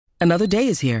Another day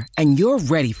is here, and you're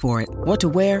ready for it. What to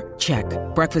wear? Check.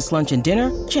 Breakfast, lunch, and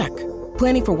dinner? Check.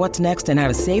 Planning for what's next and how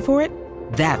to save for it?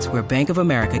 That's where Bank of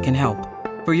America can help.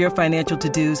 For your financial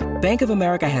to-dos, Bank of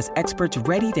America has experts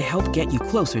ready to help get you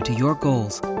closer to your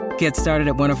goals. Get started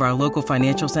at one of our local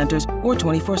financial centers or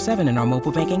 24/7 in our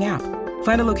mobile banking app.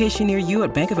 Find a location near you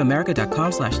at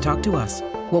bankofamerica.com/talktous.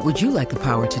 What would you like the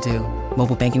power to do?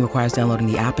 Mobile banking requires downloading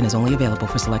the app and is only available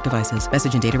for select devices.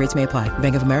 Message and data rates may apply.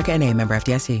 Bank of America N.A., member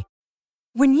FDIC.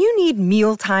 When you need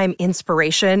mealtime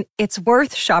inspiration, it's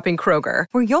worth shopping Kroger,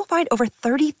 where you'll find over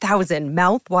 30,000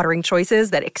 mouth-watering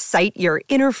choices that excite your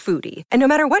inner foodie. And no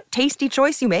matter what tasty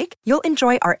choice you make, you'll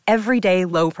enjoy our everyday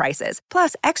low prices,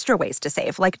 plus extra ways to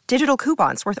save, like digital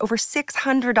coupons worth over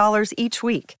 $600 each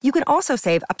week. You can also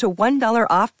save up to $1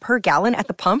 off per gallon at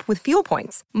the pump with fuel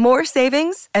points. More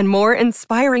savings and more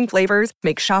inspiring flavors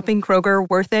make shopping Kroger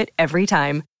worth it every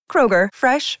time. Kroger,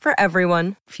 fresh for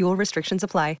everyone. Fuel restrictions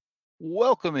apply.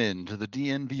 Welcome into the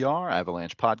DNVR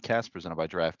Avalanche Podcast presented by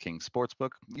DraftKings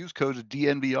Sportsbook. Use code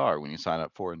DNVR when you sign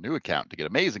up for a new account to get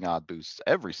amazing odd boosts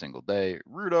every single day.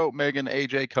 Rudo, Megan,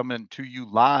 AJ coming to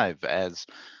you live as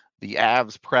the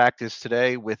Avs practice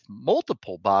today with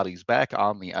multiple bodies back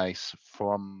on the ice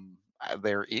from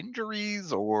their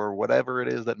injuries or whatever it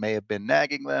is that may have been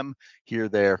nagging them here,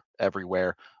 there,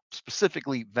 everywhere.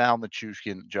 Specifically, Val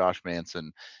Nichushkin, Josh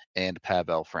Manson, and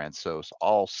Pavel Francouz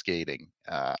all skating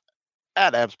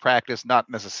at Avs practice, not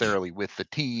necessarily with the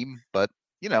team, but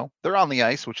you know, they're on the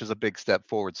ice, which is a big step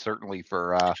forward, certainly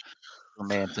for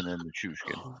Manson and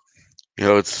Nichushkin. You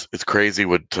know, it's crazy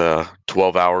what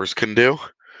 12 hours can do,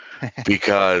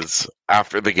 because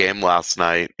after the game last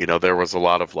night, you know, there was a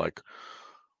lot of like,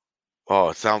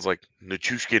 oh, it sounds like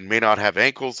Nichushkin may not have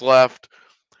ankles left.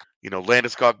 You know,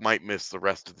 Landeskog might miss the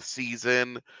rest of the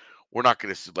season. We're not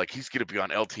going to, like, he's going to be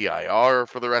on LTIR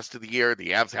for the rest of the year.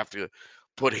 The Avs have to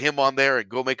put him on there and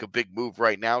go make a big move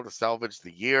right now to salvage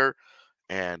the year.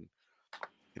 And,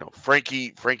 you know,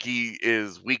 Frankie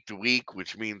is week to week,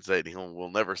 which means that we'll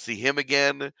never see him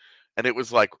again. And it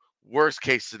was like worst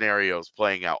case scenarios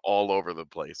playing out all over the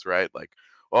place, right? Like,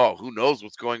 oh, who knows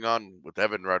what's going on with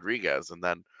Evan Rodriguez? And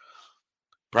then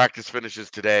practice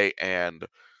finishes today, and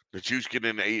Nichushkin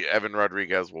and Evan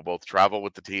Rodriguez will both travel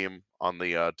with the team on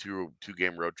the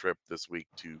two-game road trip this week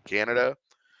to Canada.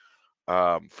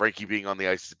 Frankie being on the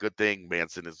ice is a good thing.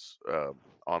 Manson is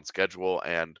on schedule,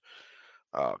 and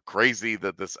crazy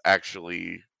that this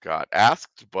actually got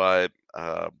asked, but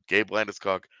Gabe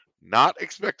Landeskog not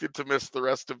expected to miss the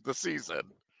rest of the season,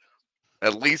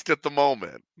 at least at the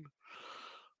moment.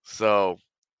 So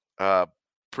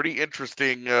pretty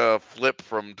interesting flip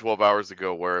from 12 hours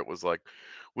ago, where it was like,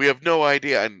 we have no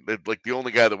idea, and like the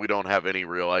only guy that we don't have any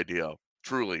real idea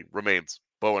truly remains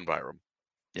Bowen Byram.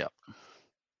 Yeah.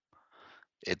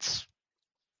 It's,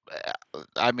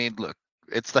 I mean, look,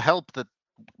 it's the help that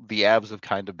the Avs have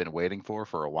kind of been waiting for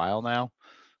a while now.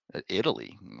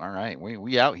 Italy, all right,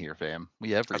 we out here, fam.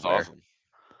 We everywhere. That's awesome.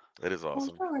 It is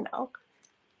awesome.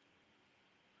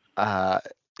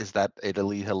 Is that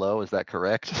Italy? Hello, is that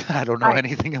correct? I don't know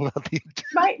anything about the.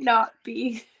 Might not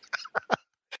be.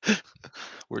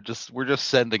 We're just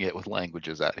sending it with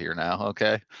languages out here now,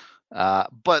 okay?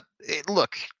 But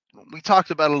look, we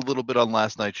talked about it a little bit on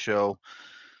last night's show.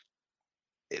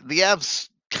 The Avs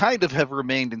kind of have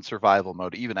remained in survival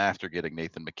mode even after getting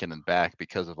Nathan MacKinnon back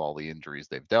because of all the injuries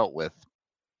they've dealt with.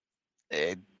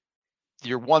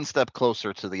 You're one step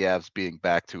closer to the Avs being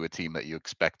back to a team that you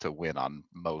expect to win on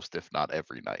most, if not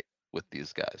every night with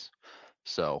these guys.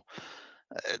 So,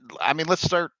 I mean, let's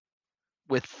start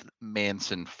with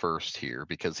Manson first here,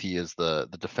 because he is the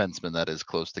defenseman that is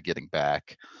close to getting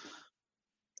back.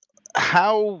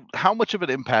 How much of an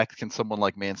impact can someone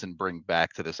like Manson bring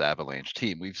back to this Avalanche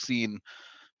team? We've seen,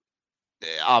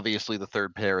 obviously, the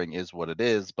third pairing is what it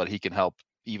is, but he can help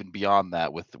even beyond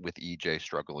that with EJ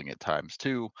struggling at times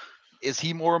too. Is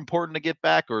he more important to get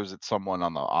back, or is it someone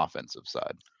on the offensive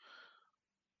side?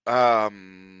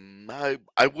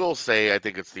 I will say I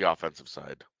think it's the offensive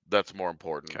side that's more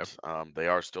important. Okay. They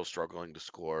are still struggling to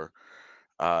score,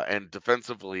 and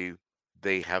defensively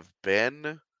they have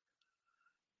been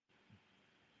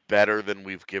better than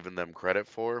we've given them credit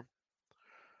for,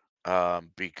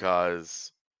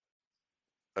 because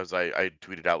as I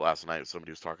tweeted out last night,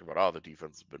 somebody was talking about, oh, the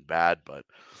defense has been bad, but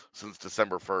since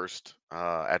December 1st,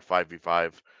 at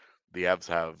 5v5, the Avs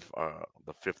have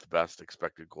the 5th best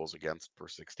expected goals against per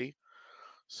 60.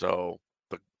 So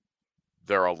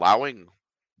they're allowing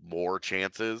more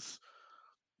chances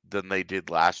than they did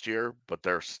last year, but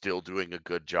they're still doing a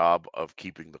good job of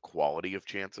keeping the quality of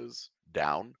chances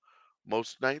down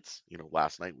most nights. You know,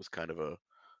 last night was kind of a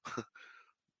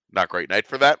not great night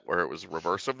for that, where it was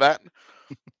reverse of that.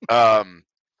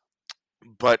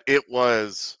 But it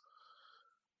was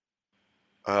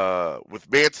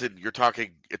with Manson, you're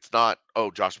talking, it's not, oh,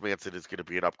 Josh Manson is going to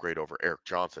be an upgrade over Eric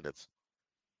Johnson. It's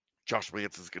Josh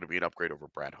Manson is going to be an upgrade over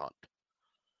Brad Hunt.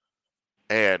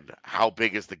 And how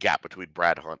big is the gap between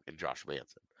Brad Hunt and Josh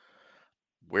Manson?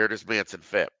 Where does Manson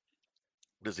fit?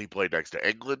 Does he play next to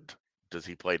England? Does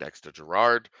he play next to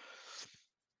Gerard?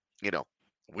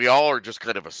 We all are just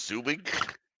kind of assuming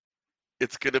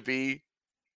it's going to be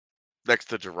next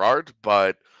to Gerard,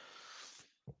 but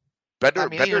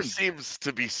Bender seems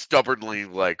to be stubbornly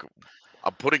like,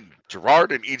 I'm putting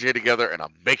Gerard and EJ together and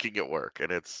I'm making it work,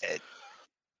 and it's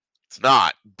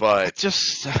not. But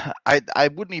I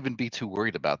wouldn't even be too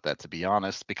worried about that, to be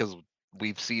honest, because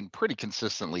we've seen pretty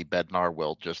consistently Bednar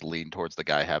will just lean towards the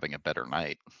guy having a better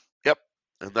night. Yep,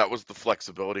 and that was the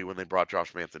flexibility when they brought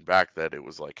Josh Manson back, that it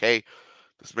was like, hey,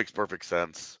 this makes perfect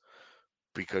sense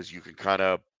because you can kind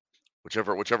of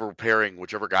whichever pairing,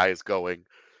 whichever guy is going,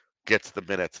 gets the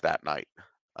minutes that night.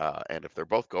 And if they're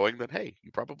both going, then hey,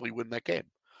 you probably win that game.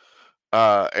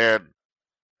 And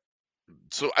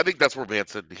so I think that's where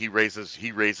Manson, he raises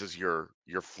your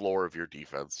floor of your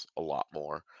defense a lot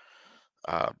more.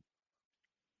 And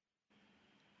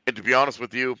to be honest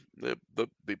with you,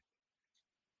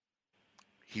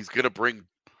 he's going to bring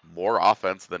more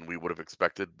offense than we would have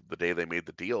expected the day they made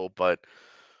the deal. But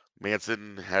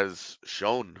Manson has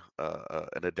shown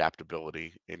an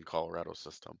adaptability in Colorado's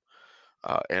system.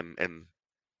 And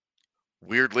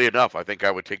weirdly enough, I think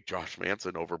I would take Josh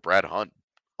Manson over Brad Hunt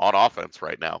on offense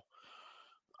right now.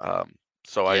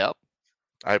 So Yep.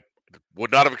 I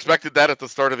would not have expected that at the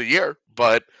start of the year,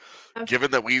 but given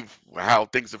that how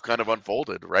things have kind of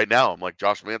unfolded right now, I'm like,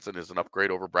 Josh Manson is an upgrade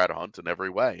over Brad Hunt in every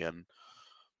way. And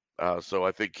so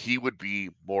I think he would be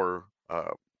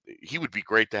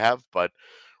great to have. But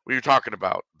when you're talking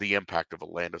about the impact of a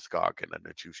Landeskog and a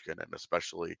Nichushkin, and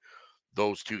especially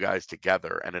those two guys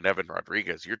together, and an Evan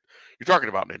Rodriguez, you're talking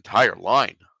about an entire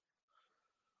line,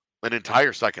 an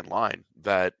entire second line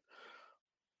that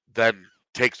then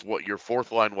takes what your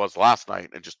fourth line was last night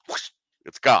and just whoosh,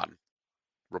 it's gone,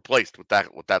 replaced with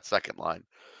that second line.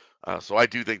 So I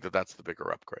do think that that's the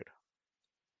bigger upgrade.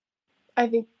 I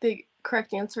think the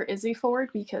correct answer is a forward,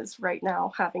 because right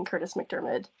now having Curtis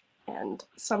McDermott and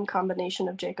some combination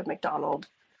of Jacob McDonald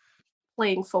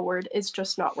playing forward is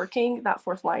just not working. That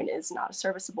fourth line is not a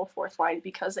serviceable fourth line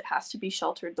because it has to be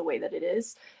sheltered the way that it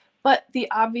is. But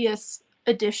the obvious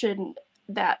addition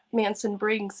that Manson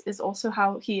brings is also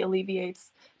how he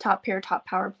alleviates top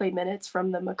power play minutes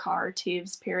from the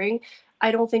Makar-Taves pairing.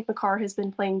 I don't think Makar has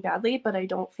been playing badly, but I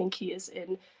don't think he is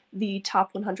in the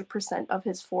top 100% of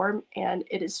his form, and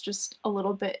it is just a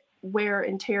little bit wear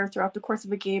and tear throughout the course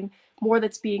of a game, more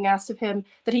that's being asked of him,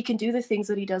 that he can do the things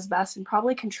that he does best and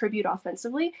probably contribute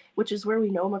offensively, which is where we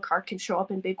know Makar can show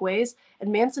up in big ways.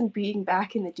 And Manson being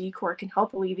back in the D-corps can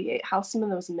help alleviate how some of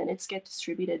those minutes get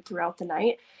distributed throughout the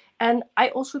night. And I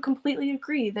also completely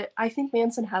agree that I think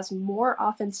Manson has more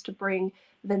offense to bring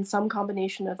than some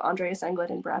combination of Andreas Englund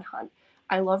and Brad Hunt.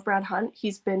 I love Brad Hunt.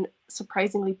 He's been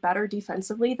surprisingly better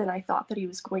defensively than I thought that he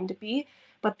was going to be,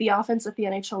 but the offense at the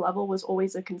NHL level was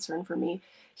always a concern for me.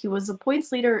 He was a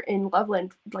points leader in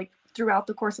Loveland throughout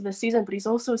the course of the season, but he's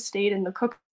also stayed in the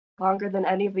Cook longer than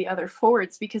any of the other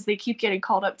forwards because they keep getting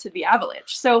called up to the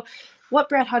Avalanche. So what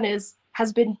Brad Hunt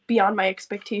has been beyond my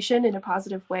expectation in a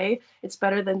positive way. It's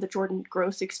better than the Jordan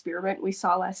Gross experiment we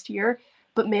saw last year,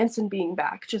 but Manson being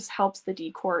back just helps the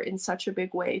D-corps in such a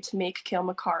big way to make Cale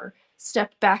Makar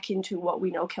step back into what we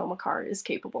know Cale Makar is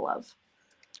capable of.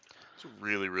 It's a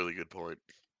really, really good point.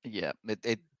 Yeah,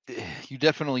 you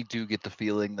definitely do get the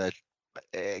feeling that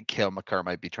Cale Makar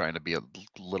might be trying to be a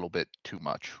little bit too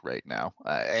much right now,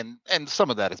 and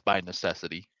some of that is by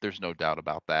necessity. There's no doubt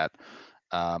about that.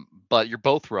 But you're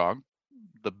both wrong.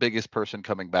 The biggest person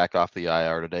coming back off the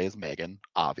IR today is Megan,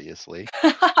 obviously.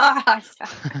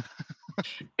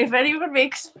 If anyone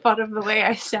makes fun of the way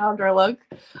I sound or look,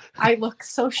 I look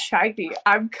so shiny.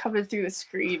 I'm coming through the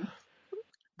screen.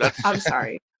 I'm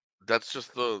sorry. That's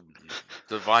just the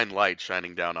divine light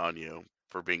shining down on you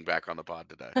for being back on the pod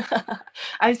today.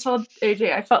 I told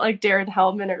AJ I felt like Darren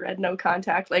Hellman at Red No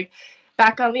Contact,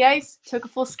 back on the ice, took a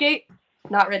full skate,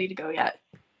 not ready to go yet.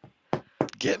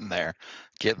 Getting there,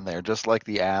 just like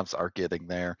the Avs are getting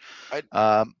there.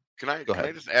 Can I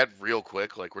just add real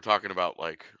quick? We're talking about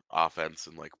offense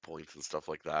and points and stuff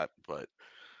like that, but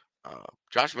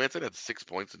Josh Manson had 6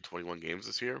 points in 21 games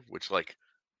this year, which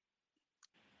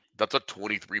that's a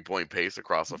 23-point pace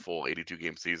across a full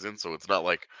 82-game season. So it's not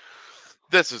like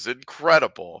this is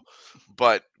incredible.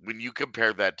 But when you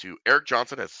compare that to Eric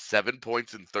Johnson has 7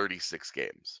 points in 36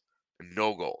 games,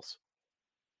 no goals.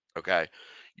 Okay.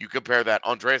 You compare that,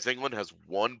 Andreas Englund has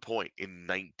 1 point in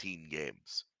 19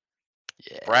 games.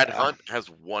 Brad Yeah. Hunt has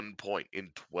 1 point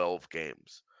in 12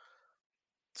 games.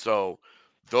 So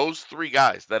those three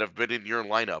guys that have been in your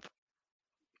lineup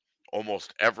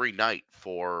almost every night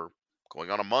for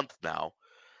going on a month now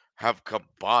have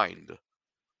combined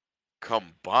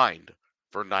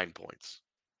for 9 points.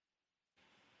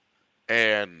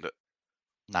 And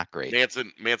Not great.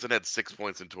 Manson had 6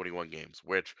 points in 21 games,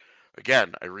 which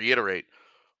again, I reiterate,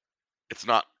 it's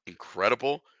not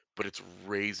incredible, but it's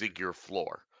raising your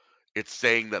floor. It's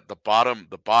saying that the bottom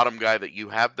guy that you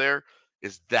have there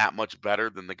is that much better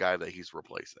than the guy that he's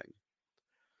replacing.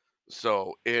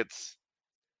 So it's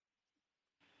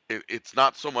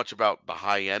not so much about the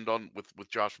high end on with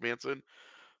Josh Manson.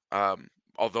 Um,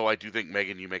 Although I do think,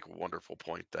 Megan, you make a wonderful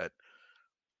point that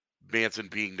Manson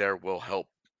being there will help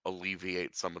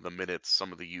alleviate some of the minutes,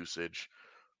 some of the usage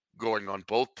going on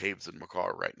both Taves and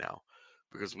Makar right now.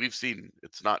 Because we've seen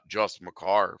it's not just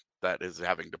Makar that is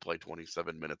having to play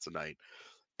 27 minutes a night.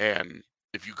 And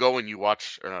if you go and you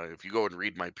watch, if you go and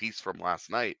read my piece from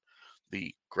last night,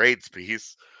 the grades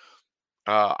piece,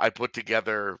 I put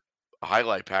together a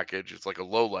highlight package. It's like a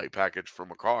low light package for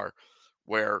Makar,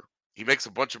 where he makes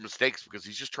a bunch of mistakes because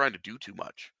he's just trying to do too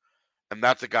much. And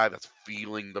that's a guy that's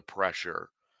feeling the pressure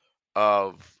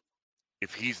of,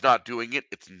 if he's not doing it,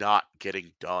 it's not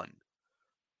getting done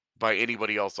by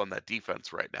anybody else on that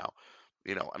defense right now.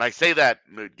 And I say that,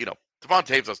 Devon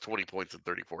Taves has 20 points in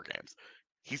 34 games.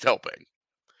 He's helping.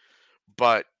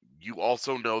 But you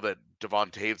also know that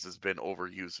Devon Taves has been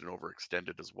overused and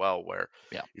overextended as well, where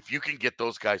Yeah. if you can get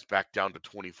those guys back down to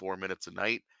 24 minutes a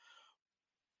night,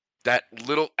 that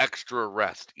little extra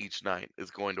rest each night is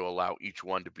going to allow each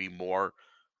one to be more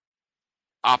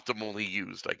optimally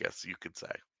used, I guess you could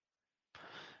say.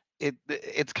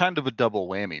 It's kind of a double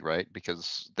whammy, right?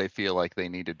 Because they feel like they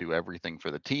need to do everything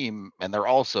for the team, and they're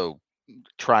also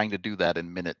trying to do that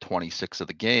in minute 26 of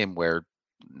the game, where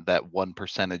that 1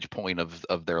 percentage point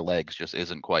of their legs just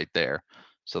isn't quite there.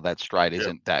 So that stride Yeah.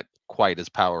 isn't that quite as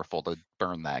powerful to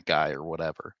burn that guy or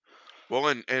whatever. Well,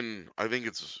 and I think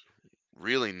it's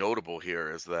really notable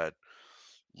here is that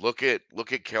look at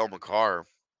Cale Makar.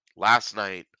 Last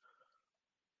night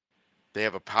they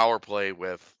have a power play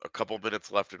with a couple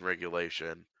minutes left in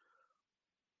regulation.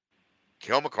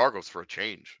 Cale Makar goes for a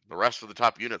change. The rest of the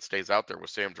top unit stays out there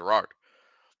with Sam Girard.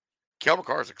 Cale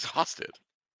Makar is exhausted.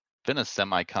 Been a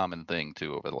semi-common thing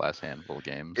too over the last handful of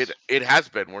games. It has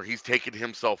been where he's taken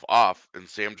himself off and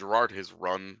Sam Girard has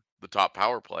run the top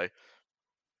power play.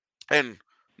 And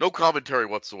no commentary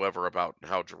whatsoever about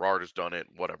how Girard has done it,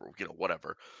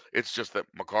 whatever. It's just that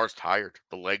Makar's tired.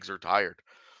 The legs are tired.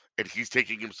 And he's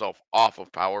taking himself off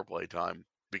of power play time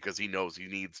because he knows he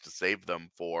needs to save them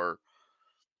for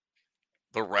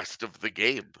the rest of the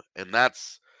game. And I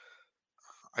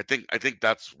think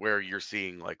that's where you're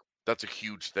seeing, like, that's a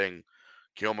huge thing.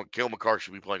 Cale Makar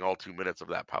should be playing all 2 minutes of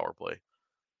that power play,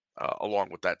 along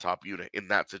with that top unit in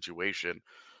that situation.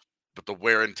 But the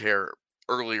wear and tear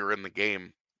earlier in the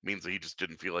game means that he just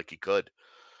didn't feel like he could.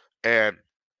 And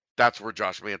that's where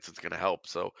Josh Manson's going to help.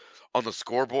 So on the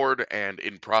scoreboard and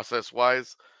in process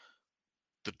wise,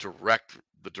 the direct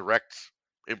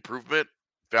improvement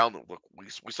found. Look,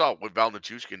 we saw what Valeri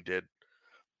Nichushkin did,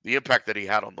 the impact that he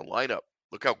had on the lineup.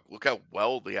 Look how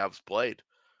well the Avs played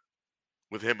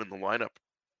with him in the lineup.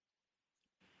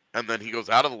 And then he goes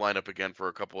out of the lineup again for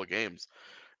a couple of games,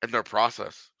 and their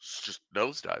process just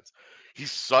nosedives.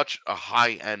 He's such a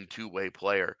high-end two-way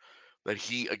player that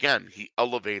he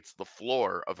elevates the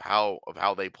floor of how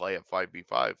they play at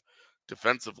 5v5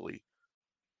 defensively.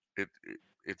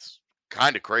 It's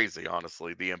kind of crazy,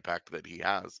 honestly, the impact that he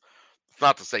has. It's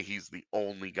not to say he's the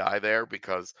only guy there,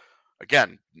 because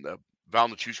again, Val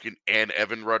Nichushkin and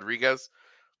Evan Rodriguez,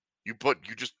 you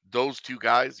just those two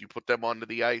guys, you put them onto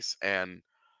the ice, and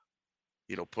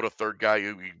put a third guy,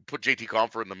 you put JT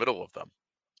Compher in the middle of them,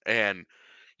 and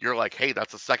you're like, hey,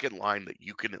 that's a second line that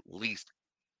you can at least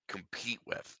compete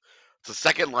with. It's a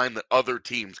second line that other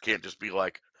teams can't just be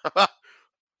like,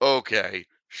 okay,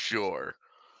 sure.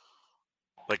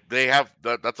 Like, they have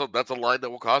that's a line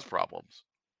that will cause problems.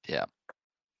 Yeah.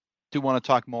 do want to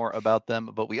talk more about them,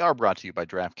 but we are brought to you by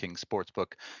DraftKings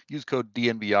Sportsbook. Use code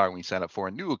DNVR when you sign up for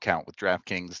a new account with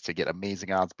DraftKings to get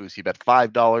amazing odds boosts. You bet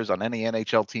 $5 on any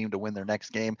NHL team to win their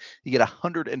next game. You get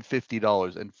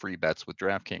 $150 in free bets with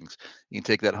DraftKings. You can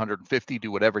take that $150,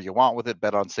 do whatever you want with it,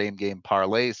 bet on same game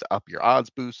parlays to up your odds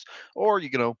boosts, or you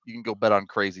can go bet on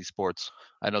crazy sports.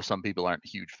 I know some people aren't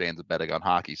huge fans of betting on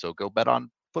hockey, so go bet on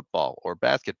football or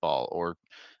basketball or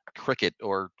cricket,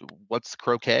 or what's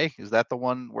croquet? Is that the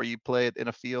one where you play it in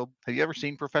a field? Have you ever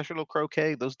seen professional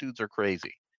croquet? Those dudes are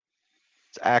crazy.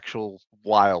 It's actual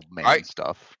wild man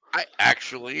stuff. I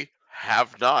actually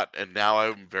have not, and now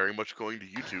I'm very much going to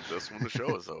YouTube this when the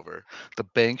show is over. The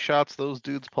bank shots those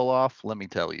dudes pull off, let me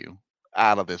tell you,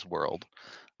 out of this world.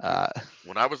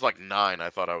 When I was like 9, I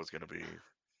thought I was going to be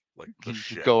like the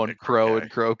shit going pro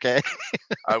and croquet.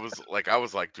 I was like,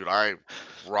 dude, I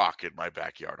rock in my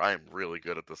backyard. I am really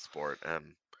good at this sport.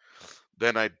 And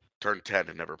then I turned 10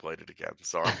 and never played it again.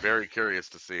 So I'm very curious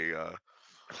to see.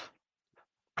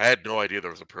 I had no idea there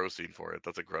was a pro scene for it.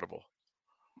 That's incredible.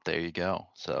 There you go.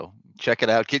 So check it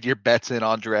out. Get your bets in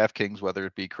on DraftKings, whether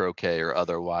it be croquet or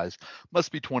otherwise.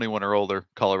 Must be 21 or older.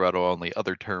 Colorado only.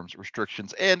 Other terms,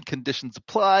 restrictions, and conditions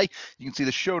apply. You can see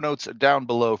the show notes down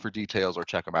below for details, or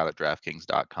check them out at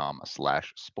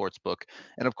DraftKings.com/sportsbook.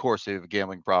 And of course, if you have a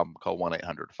gambling problem, call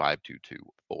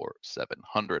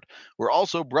 1-800-522-4700. We're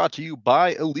also brought to you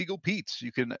by Illegal Pete's.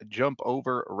 You can jump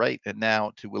over right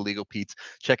now to Illegal Pete's.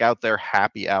 Check out their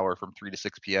happy hour from 3 to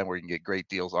 6 p.m. where you can get great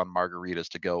deals on margaritas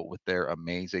to go with their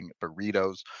amazing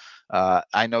burritos.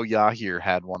 I know Yahir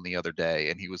had one the other day,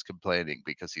 and he was complaining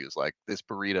because he was like, this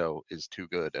burrito is too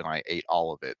good, and I ate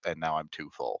all of it, and now I'm too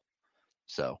full.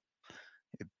 So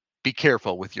be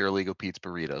careful with your Illegal Pete's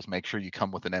burritos. Make sure you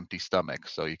come with an empty stomach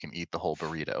so you can eat the whole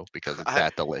burrito, because it's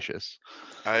that delicious.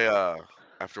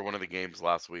 After one of the games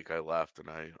last week, I left, and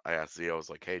I asked Zia, I was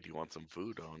like, hey, do you want some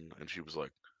food on? And she was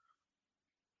like,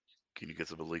 can you get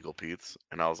some Illegal Pete's?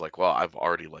 And I was like, well, I've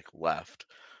already left.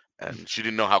 And she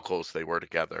didn't know how close they were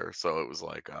together, so it was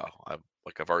like, I've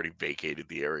already vacated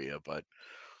the area, but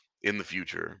in the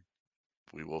future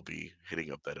we will be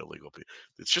hitting up that Illegal Pete's.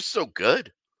 It's just so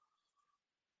good.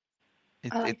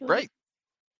 Right.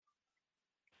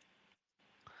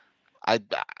 I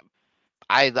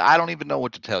don't even know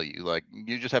what to tell you. Like,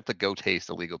 you just have to go taste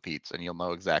Illegal Pete's, and you'll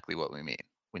know exactly what we mean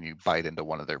when you bite into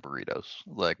one of their burritos.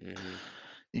 Like. Mm-hmm.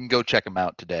 You can go check them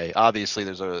out today. Obviously,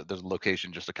 there's a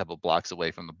location just a couple blocks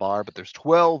away from the bar, but there's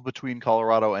 12 between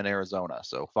Colorado and Arizona.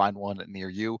 So find one near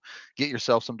you. Get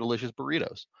yourself some delicious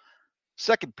burritos.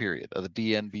 Second period of the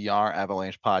DNVR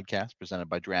Avalanche Podcast, presented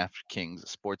by DraftKings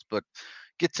Sportsbook.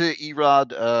 Get to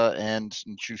Erod and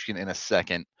Nichushkin in a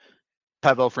second.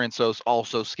 Pavel Francouz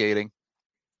also skating.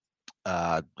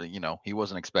 He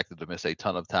wasn't expected to miss a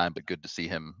ton of time, but good to see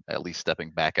him at least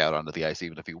stepping back out onto the ice,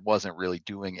 even if he wasn't really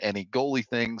doing any goalie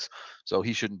things. So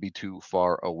he shouldn't be too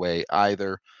far away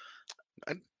either.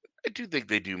 I do think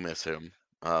they do miss him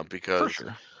because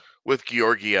with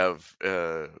Georgiev,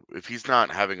 if he's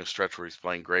not having a stretch where he's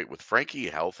playing great, with Frankie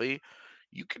healthy,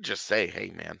 you could just say, hey,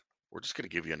 man, we're just going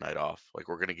to give you a night off. Like,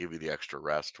 we're going to give you the extra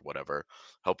rest, whatever,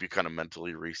 help you kind of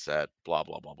mentally reset, blah,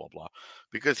 blah, blah, blah, blah.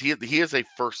 Because he is a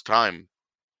first time,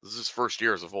 this is his first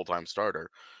year as a full-time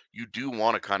starter. You do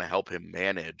want to kind of help him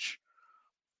manage.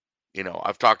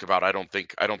 I've talked about, I don't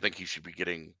think he should be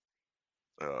getting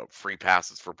free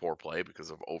passes for poor play because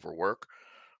of overwork.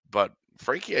 But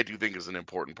Frankie, I do think, is an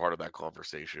important part of that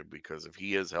conversation, because if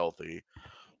he is healthy,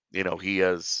 he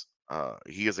is a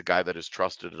guy that is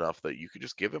trusted enough that you could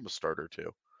just give him a start or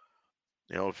two.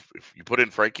 If you put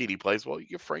in Frankie and he plays well, you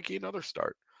give Frankie another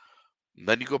start. And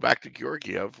then you go back to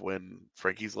Georgiev when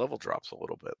Frankie's level drops a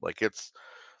little bit. Like, it's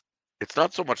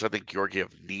not so much I think Georgiev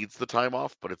needs the time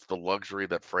off, but it's the luxury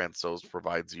that Francouz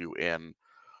provides you, and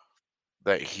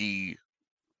that you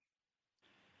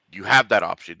have that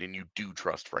option, and you do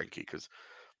trust Frankie, because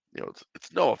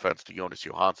it's no offense to Jonas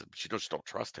Johansson, but you just don't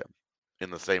trust him in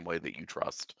the same way that you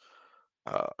trust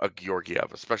a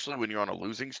Georgiev, especially when you're on a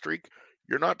losing streak.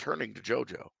 You're not turning to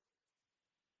JoJo.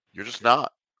 You're just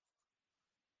not.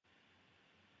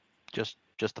 Just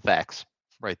the facts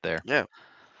right there. Yeah.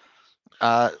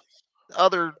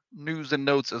 Other news and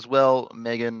notes as well,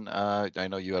 Megan. I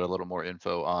know you had a little more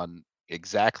info on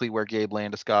exactly where Gabe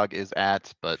Landeskog is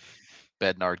at, but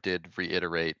Bednar did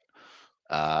reiterate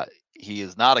he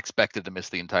is not expected to miss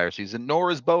the entire season, nor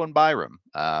is Bowen Byram.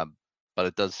 But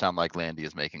it does sound like Landy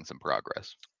is making some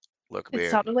progress. Look,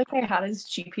 it sounded like I had his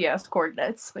GPS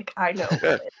coordinates. Like, I know what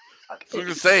it is. I'm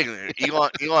just saying,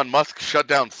 Elon Musk shut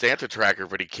down Santa Tracker,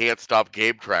 but he can't stop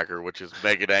Gabe Tracker, which is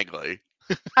Megan Angley.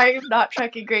 I am not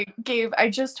checking Gabe. I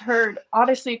just heard,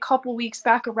 honestly, a couple weeks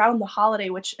back around the holiday,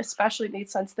 which especially made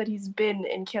sense that he's been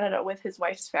in Canada with his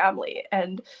wife's family.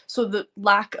 And so the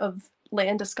lack of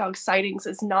Landeskog sightings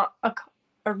is not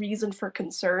a reason for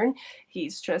concern.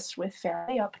 He's just with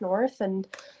family up north, and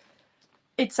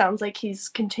it sounds like he's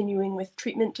continuing with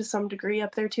treatment to some degree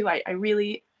up there too. I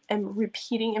really am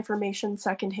repeating information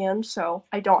secondhand, so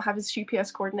I don't have his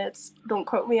GPS coordinates. Don't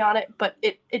quote me on it, but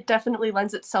it definitely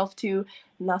lends itself to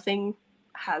nothing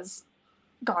has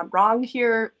gone wrong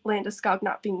here. Landeskog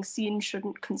not being seen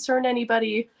shouldn't concern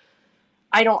anybody.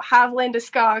 I don't have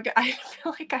Landeskog. I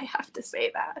feel like I have to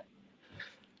say that.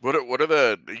 What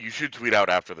are you should tweet out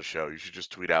after the show. You should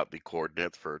just tweet out the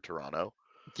coordinates for Toronto.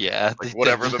 Yeah, Like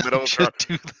whatever the middle of should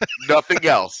Toronto. Nothing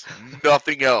else.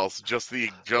 Nothing else. Just the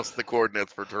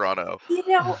coordinates for Toronto. You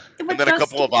know, and then a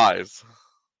couple of eyes.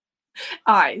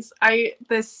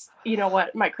 You know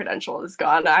what? My credential is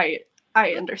gone. I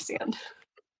understand.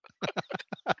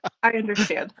 I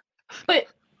understand. But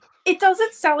it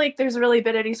doesn't sound like there's really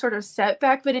been any sort of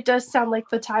setback, but it does sound like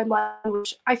the timeline,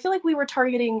 which I feel like we were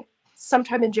targeting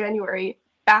sometime in January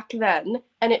back then,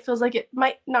 and it feels like it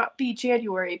might not be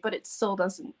January, but it still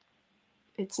doesn't.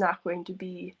 It's not going to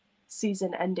be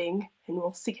season ending, and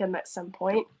we'll see him at some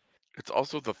point. It's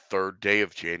also the 3rd day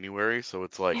of January, so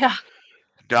it's like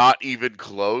not even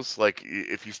close. Like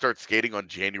if you start skating on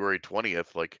January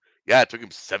 20th, like it took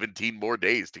him 17 more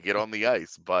days to get on the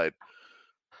ice, but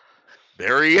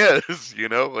there he is.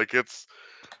 Like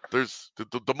there's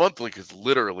the month like has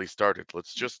literally started.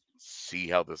 Let's just see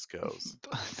how this goes.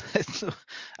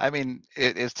 I mean,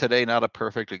 is today not a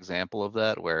perfect example of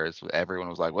that? Whereas everyone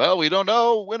was like, well, we don't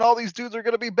know when all these dudes are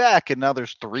going to be back. And now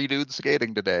there's 3 dudes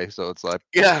skating today. So it's like,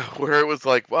 where it was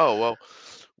like, whoa, well,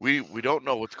 we don't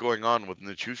know what's going on with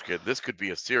Nichushkin. This could be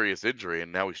a serious injury.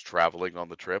 And now he's traveling on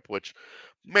the trip, which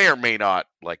may or may not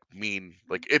mean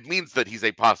it means that he's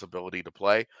a possibility to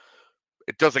play.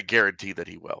 It doesn't guarantee that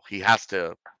he will. He has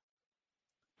to,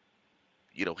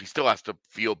 he still has to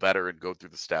feel better and go through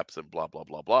the steps and blah, blah,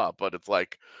 blah, blah. But it's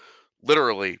like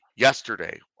literally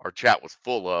yesterday, our chat was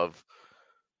full of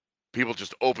people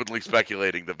just openly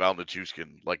speculating that Val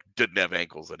Nichushkin didn't have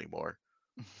ankles anymore.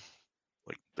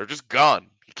 They're just gone.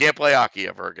 He can't play hockey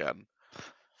ever again.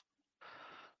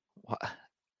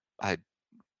 I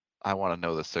want to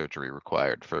know the surgery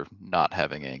required for not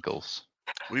having ankles.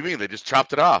 What do you mean? They just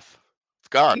chopped it off. It's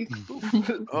gone.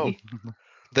 Oh.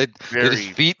 Did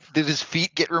his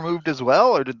feet get removed as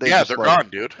well, or did they? Yeah, they're gone,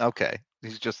 dude. Okay,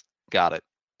 he's just got it.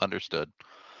 Understood.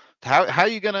 How are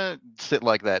you gonna sit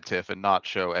like that, Tiff, and not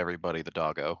show everybody the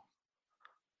doggo?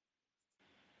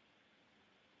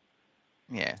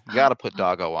 Yeah, you got to put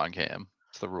doggo on cam.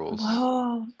 It's the rules.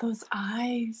 Whoa, those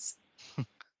eyes!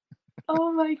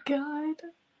 Oh my god!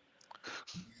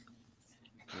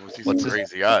 What's his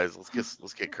crazy eyes?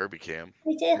 Let's get Kirby cam.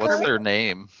 What's their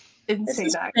name? Insane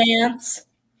Vance.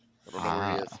 I don't know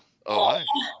where he is. Oh,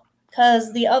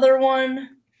 because the other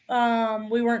one,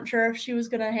 we weren't sure if she was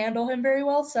going to handle him very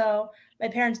well, so my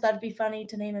parents thought it'd be funny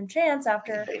to name him Chance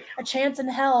after a chance in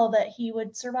hell that he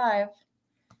would survive.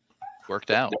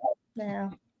 Worked out. Yeah.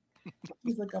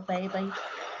 He's like a baby.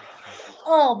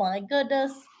 Oh my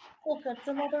goodness. Look at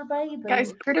some other baby.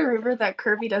 Guys, heard a rumor that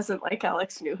Kirby doesn't like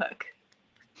Alex Newhook.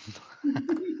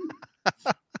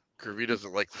 Kirby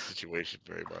doesn't like the situation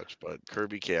very much, but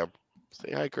Kirby Cam.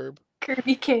 Say hi, Kirb.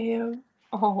 Kirby Cam.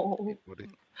 Oh.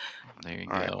 There you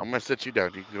All right, go. I'm going to sit you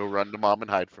down. You can go run to mom and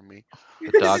hide from me.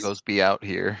 The doggos be out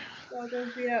here.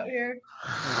 Doggos be out here.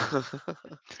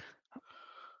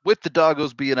 With the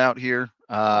doggos being out here,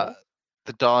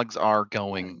 the dogs are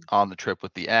going on the trip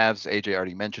with the Avs. AJ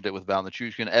already mentioned it with Val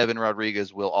Nichushkin. Evan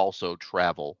Rodriguez will also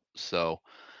travel. So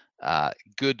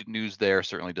good news there.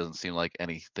 Certainly doesn't seem like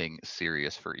anything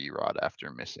serious for Erod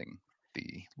after missing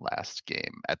the last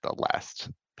game at the last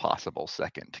possible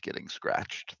second, getting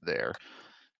scratched there.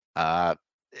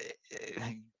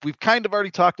 We've kind of already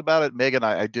talked about it. Megan,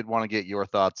 I did want to get your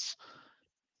thoughts.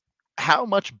 How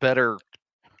much better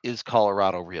is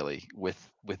Colorado really with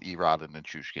Erod and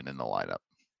Nichushkin in the lineup?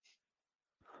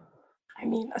 I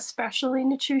mean, especially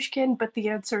Nichushkin, but the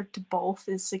answer to both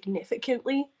is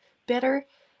significantly better.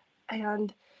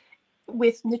 And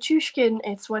with Nichushkin,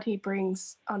 it's what he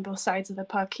brings on both sides of the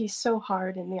puck. He's so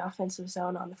hard in the offensive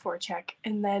zone on the forecheck.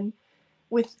 And then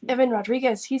with Evan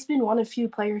Rodriguez, he's been one of few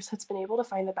players that's been able to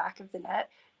find the back of the net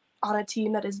on a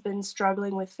team that has been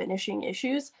struggling with finishing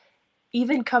issues.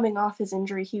 Even coming off his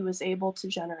injury, he was able to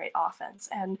generate offense.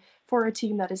 And for a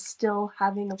team that is still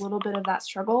having a little bit of that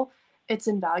struggle, it's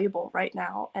invaluable right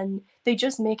now. And they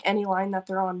just make any line that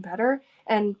they're on better.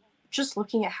 And just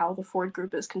looking at how the forward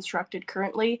group is constructed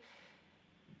currently,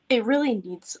 It really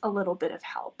needs a little bit of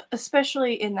help,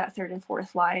 especially in that third and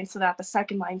fourth line, so that the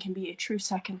second line can be a true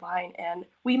second line. And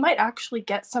we might actually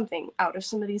get something out of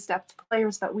some of these depth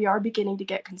players that we are beginning to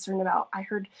get concerned about. I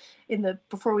heard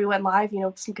before we went live,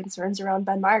 some concerns around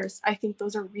Ben Myers. I think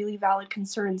those are really valid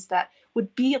concerns that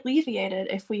would be alleviated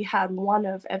if we had one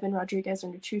of Evan Rodriguez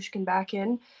or Nichushkin back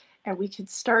in, and we could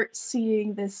start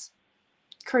seeing this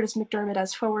Curtis McDermott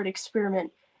as forward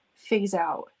experiment phase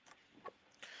out.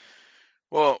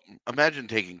 Well, imagine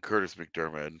taking Curtis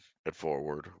McDermott at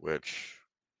forward, which,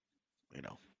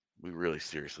 we really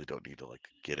seriously don't need to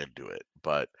get into it.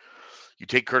 But you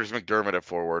take Curtis McDermott at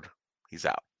forward, he's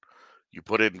out. You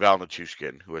put in Valeri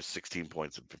Nichushkin, who has 16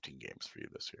 points in 15 games for you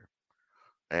this year,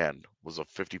 and was a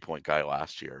 50-point guy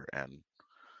last year, and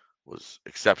was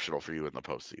exceptional for you in the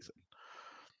postseason.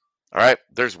 All right,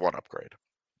 there's one upgrade.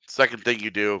 Second thing you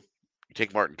do, you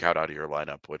take Martin Kaut out of your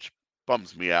lineup, which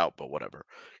bums me out, but whatever.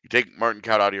 You take Martin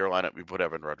Kaut out of your lineup, you put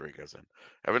Evan Rodriguez in.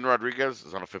 Evan Rodriguez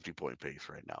is on a 50-point pace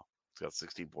right now. He's got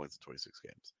 16 points in 26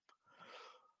 games.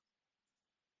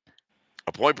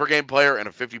 A point per game player and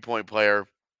a 50-point player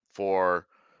for,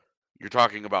 you're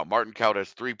talking about Martin Kaut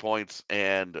has 3 points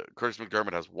and Curtis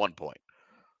McDermott has 1 point.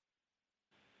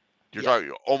 You're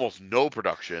talking almost no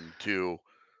production to,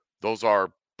 those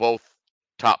are both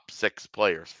top 6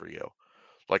 players for you.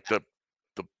 Like the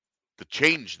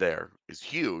change there is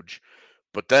huge,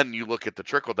 but then you look at the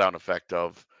trickle-down effect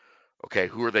of, okay,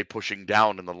 who are they pushing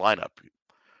down in the lineup?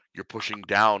 You're pushing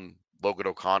down Logan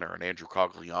O'Connor and Andrew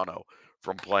Cogliano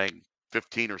from playing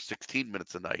 15 or 16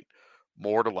 minutes a night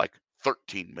more to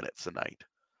 13 minutes a night.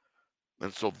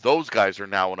 And so those guys are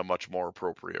now in a much more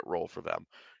appropriate role for them.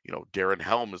 Darren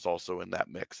Helm is also in that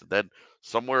mix. And then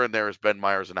somewhere in there is Ben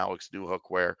Myers and Alex Newhook,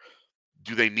 where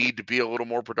do they need to be a little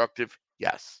more productive?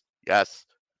 Yes.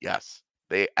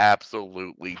 They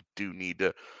absolutely do need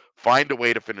to find a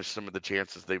way to finish some of the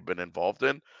chances they've been involved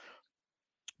in.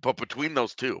 But between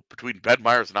those two, between Ben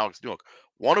Myers and Alex Newhook,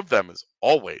 one of them is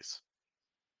always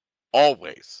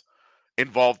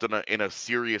involved in a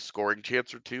serious scoring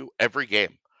chance or two every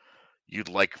game. You'd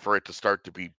like for it to start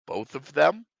to be both of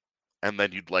them, and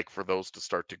then you'd like for those to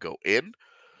start to go in.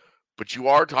 But you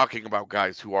are talking about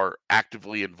guys who are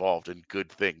actively involved in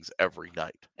good things every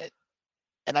night.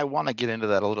 And I want to get into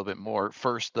that a little bit more.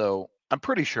 First, though, I'm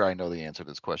pretty sure I know the answer to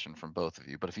this question from both of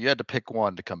you, but if you had to pick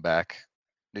one to come back,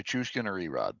 Nichushkin or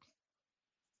Erod?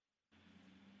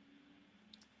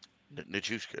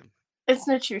 Nichushkin. It's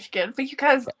Nichushkin,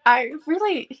 because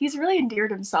he's really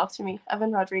endeared himself to me,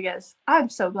 Evan Rodriguez. I'm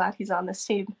so glad he's on this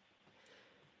team.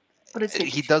 But it's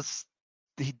Nichushkin.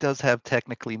 He does have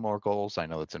technically more goals. I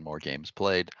know it's in more games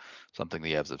played, something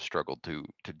the Avs have struggled to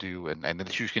do. And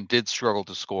Nichushkin did struggle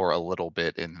to score a little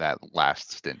bit in that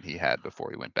last stint he had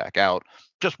before he went back out.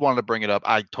 Just wanted to bring it up.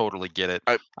 I totally get it.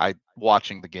 I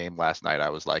watching the game last night, I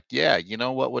was like, yeah, you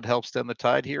know what would help stem the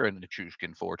tide here? And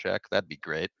Nichushkin forecheck. That'd be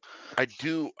great. I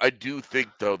do think,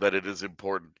 though, that it is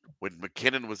important. When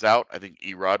McKinnon was out, I think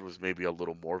Erod was maybe a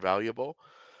little more valuable,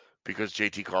 because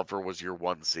JT Compher was your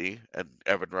 1C and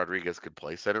Evan Rodriguez could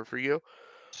play center for you.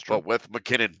 But with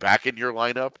McKinnon back in your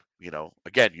lineup,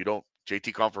 again,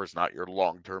 JT Compher is not your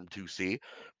long-term 2C,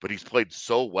 but he's played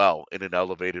so well in an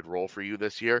elevated role for you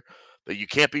this year that you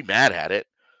can't be mad at it.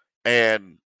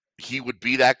 And he would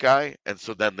be that guy. And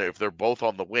so then if they're both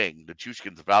on the wing,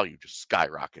 Nichushkin's value just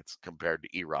skyrockets compared to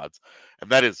Erod's.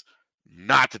 And that is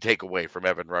not to take away from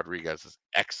Evan Rodriguez's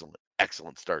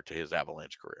excellent start to his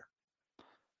Avalanche career.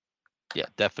 Yeah,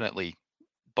 definitely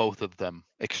both of them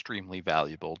extremely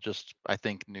valuable. Just, I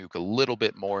think, Nuke a little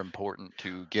bit more important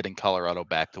to getting Colorado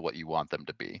back to what you want them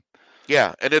to be.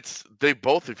 Yeah, and they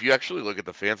both, if you actually look at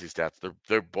the fancy stats,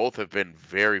 they both have been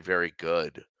very, very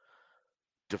good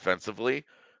defensively,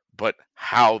 but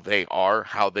how they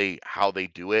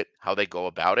do it, how they go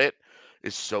about it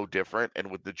is so different. And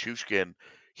with Nichushkin,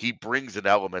 he brings an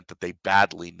element that they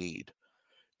badly need.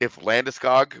 If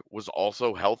Landeskog was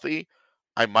also healthy,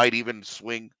 I might even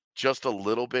swing just a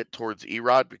little bit towards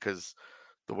Erod because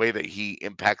the way that he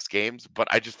impacts games. But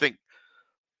I just think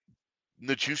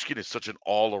Nichushkin is such an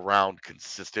all-around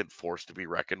consistent force to be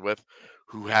reckoned with,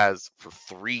 who has, for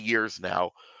 3 years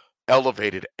now,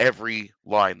 elevated every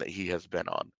line that he has been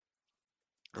on.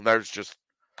 And there's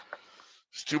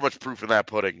too much proof in that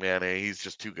pudding, man. He's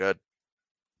just too good.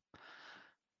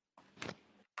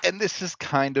 And this is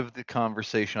kind of the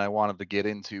conversation I wanted to get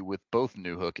into with both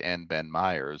Newhook and Ben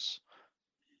Myers.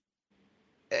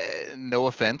 No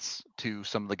offense to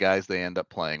some of the guys they end up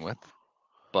playing with,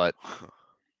 but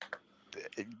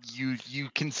you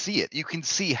can see it. You can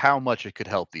see how much it could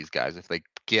help these guys if they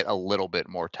get a little bit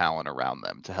more talent around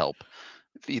them to help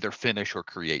either finish or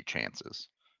create chances.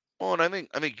 Well, and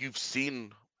I think you've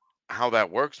seen how that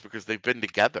works because they've been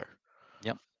together.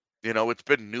 Yep. It's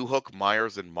been Newhook,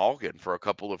 Myers, and Malgin for a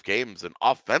couple of games, and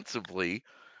offensively,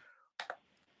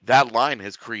 that line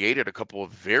has created a couple of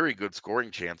very good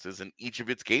scoring chances in each of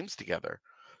its games together.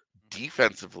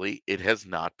 Defensively, it has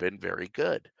not been very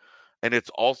good. And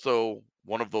it's also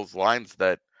one of those lines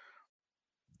that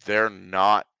they're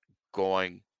not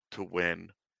going to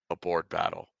win a board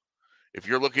battle. If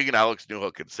you're looking at Alex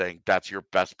Newhook and saying that's your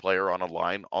best player on a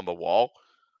line on the wall,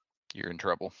 You're in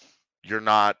trouble. you're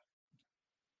not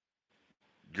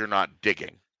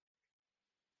digging.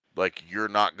 Like, you're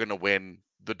not going to win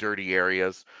the dirty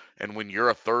areas. And when you're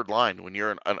a third line, when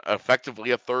you're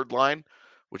effectively a third line,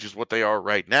 which is what they are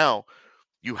right now,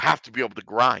 you have to be able to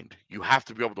grind. You have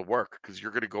to be able to work because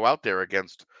you're going to go out there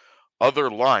against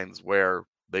other lines where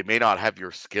they may not have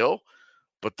your skill,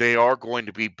 but they are going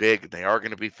to be big, and they are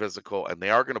going to be physical, and they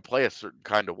are going to play a certain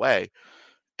kind of way.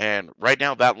 And right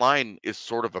now, that line is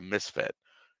sort of a misfit.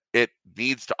 It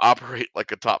needs to operate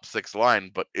like a top six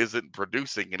line, but isn't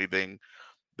producing anything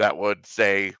that would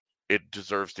say it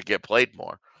deserves to get played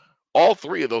more. All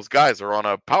three of those guys are on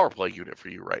a power play unit for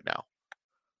you right now.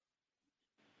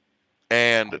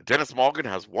 And Dennis Malgin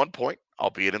has 1 point,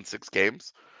 albeit in 6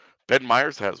 games. Ben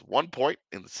Myers has 1 point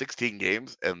in 16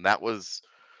 games, and that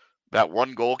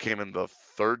one goal came in the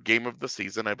 3rd game of the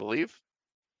season, I believe.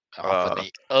 Off the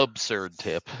absurd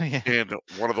tip. And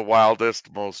one of the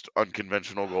wildest, most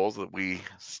unconventional goals that we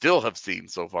still have seen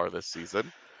so far this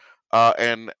season.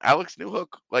 And Alex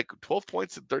Newhook, like 12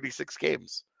 points in 36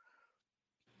 games.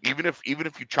 Even if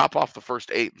you chop off the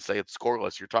first 8 and say it's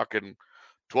scoreless, you're talking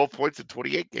 12 points in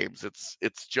 28 games.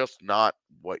 It's just not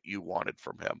what you wanted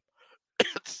from him.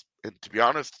 And to be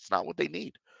honest, it's not what they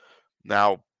need.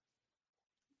 Now,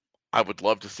 I would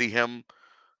love to see him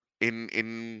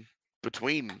in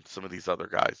between some of these other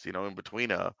guys, in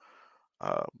between a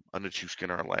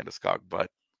Nichushkin or a Landeskog, but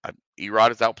Erod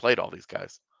has outplayed all these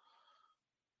guys.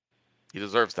 He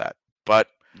deserves that. But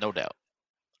no doubt.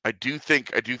 I do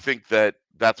think that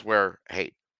that's where,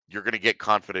 hey, you're going to get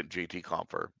confident JT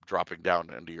Compher dropping down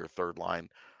into your third line,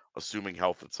 assuming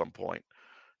health at some point.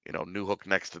 Newhook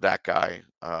next to that guy,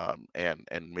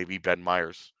 and maybe Ben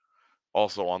Myers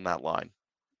also on that line.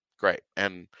 Great.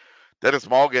 And Dennis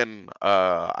Malgin,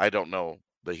 I don't know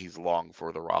that he's long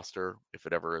for the roster if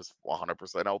it ever is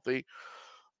 100% healthy.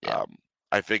 Yeah.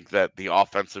 I think that the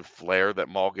offensive flair that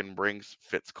Malgin brings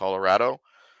fits Colorado,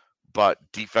 but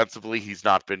defensively he's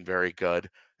not been very good,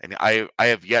 and I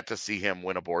have yet to see him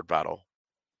win a board battle.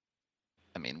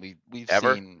 I mean, we've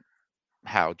Ever? seen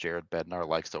how Jared Bednar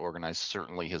likes to organize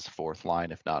certainly his fourth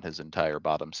line, if not his entire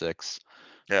bottom six.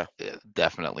 Yeah.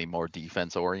 Definitely more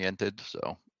defense oriented.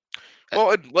 So,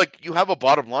 well, and like you have a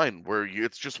bottom line where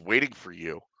it's just waiting for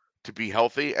you to be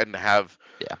healthy and have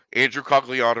Andrew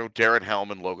Cogliano, Darren Helm,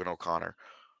 and Logan O'Connor.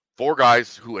 4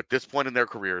 guys who at this point in their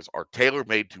careers are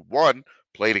tailor-made to, one,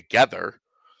 play together.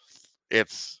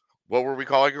 It's, what were we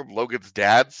calling them? Logan's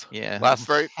dads? Yeah. Last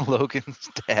night? Logan's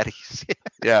daddies.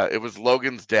 Yeah, it was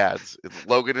Logan's dads. It's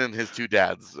Logan and his 2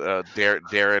 dads,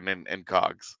 Darren and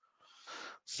Cogs.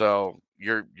 So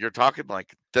you're talking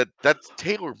like that's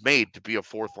tailor-made to be a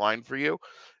fourth line for you.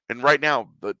 And right now,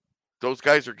 those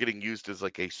guys are getting used as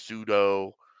like a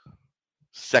pseudo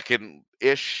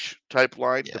second-ish type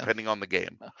line, depending on the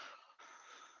game.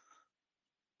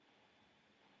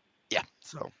 Yeah.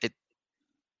 So it's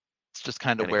just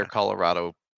kind of where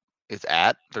Colorado is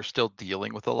at. They're still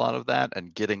dealing with a lot of that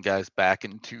and getting guys back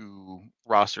into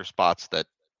roster spots that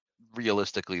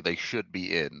realistically they should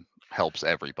be in helps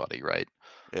everybody, right?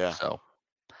 Yeah. So,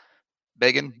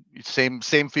 Megan, same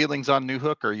feelings on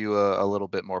Newhook, or are you a little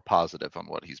bit more positive on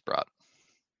what he's brought?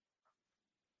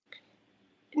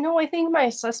 No, I think my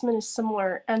assessment is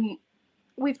similar, and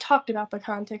we've talked about the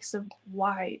context of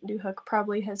why Newhook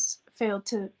probably has failed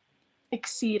to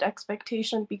exceed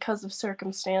expectation because of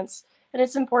circumstance. And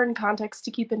it's important context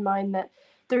to keep in mind that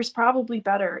there's probably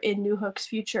better in Newhook's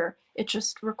future. It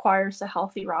just requires a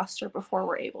healthy roster before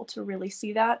we're able to really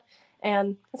see that.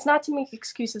 And it's not to make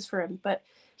excuses for him, but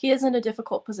he is in a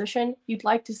difficult position. You'd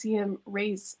like to see him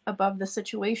raise above the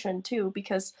situation too,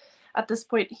 because at this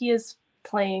point he is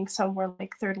playing somewhere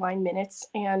like third line minutes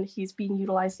and he's being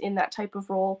utilized in that type of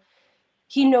role.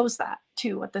 He knows that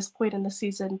too at this point in the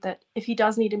season, that if he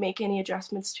does need to make any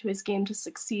adjustments to his game to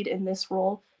succeed in this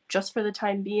role just for the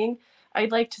time being,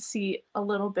 I'd like to see a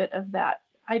little bit of that.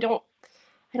 I don't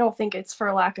think it's for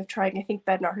a lack of trying. I think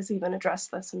Bednar has even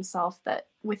addressed this himself, that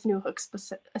with Newhook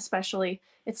especially,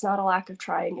 it's not a lack of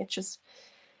trying. It's just,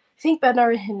 I think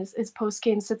Bednar in his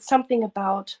post-game said something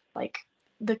about like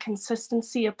the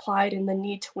consistency applied and the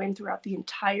need to win throughout the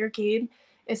entire game.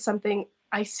 is something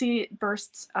I see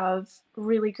bursts of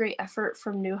really great effort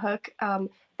from Newhook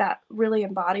that really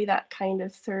embody that kind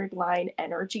of third line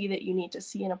energy that you need to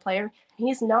see in a player.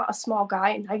 He's not a small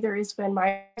guy, neither is Ben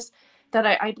Meyers, that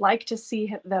I'd like to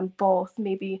see them both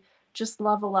maybe just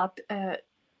level up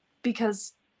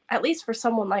because at least for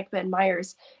someone like Ben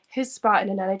Meyers, his spot in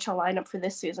an NHL lineup for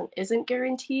this season isn't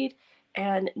guaranteed,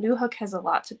 and Newhook has a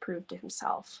lot to prove to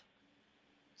himself.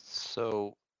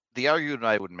 So the argument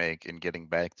I would make in getting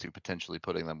back to potentially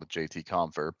putting them with JT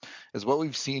Compher is what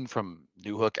we've seen from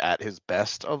Newhook at his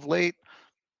best of late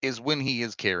is when he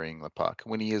is carrying the puck,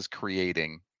 when he is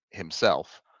creating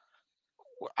himself.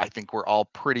 I think we're all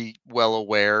pretty well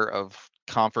aware of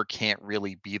Compher can't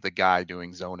really be the guy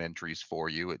doing zone entries for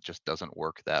you. It just doesn't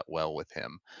work that well with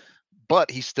him.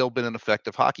 But he's still been an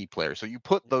effective hockey player. So you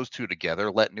put those two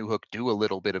together, let Newhook do a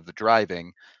little bit of the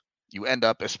driving. You end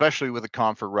up, especially with a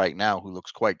Compher right now, who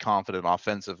looks quite confident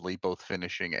offensively, both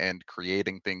finishing and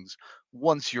creating things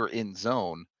once you're in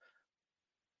zone.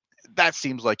 That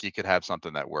seems like you could have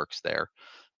something that works there.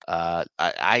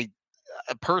 I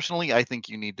personally, I think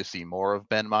you need to see more of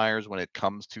Ben Meyers when it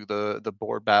comes to the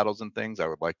board battles and things. I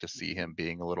would like to see him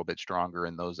being a little bit stronger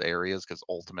in those areas because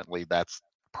ultimately that's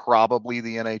probably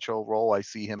the NHL role I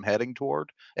see him heading toward,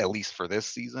 at least for this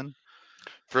season.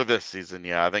 For this season,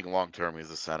 yeah, I think long term he's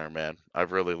a center, man.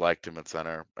 I've really liked him at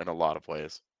center in a lot of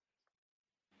ways.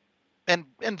 And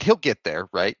he'll get there,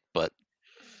 right? But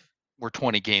we're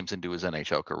 20 games into his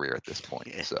NHL career at this point.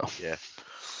 Yeah, So yeah.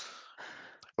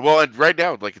 Well, and right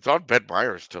now, like, it's on Ben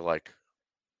Meyers to like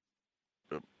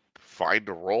find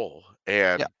a role,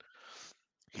 and yeah,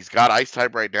 he's got ice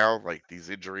time right now. Like,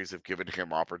 these injuries have given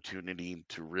him opportunity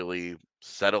to really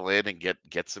settle in and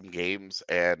get some games.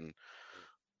 And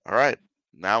all right,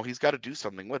 now he's got to do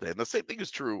something with it. And the same thing is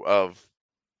true of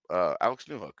Alex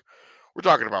Newhook. We're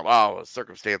talking about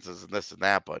circumstances and this and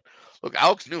that, but look,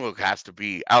 Alex Newhook has to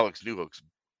be Alex Newhook's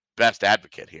best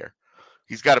advocate here.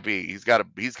 He's got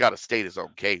to state his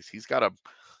own case. He's got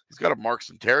to mark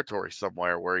some territory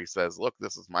somewhere where he says, "Look,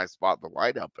 this is my spot in the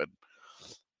lineup."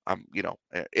 And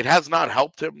it has not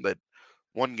helped him that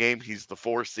one game he's the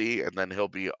 4C and then he'll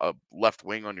be a left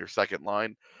wing on your second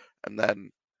line, and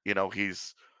then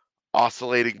he's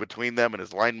oscillating between them and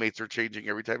his line mates are changing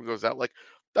every time he goes out. Like,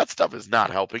 that stuff is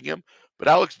not helping him. But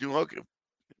Alex Newhook,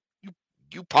 if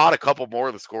you pot a couple more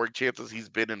of the scoring chances he's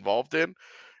been involved in,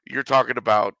 you're talking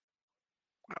about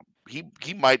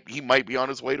he might be on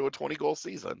his way to a 20-goal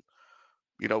season,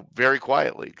 very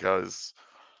quietly, because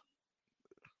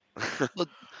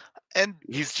and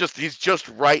he's just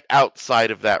right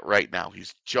outside of that right now.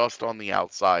 He's just on the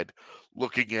outside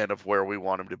looking in of where we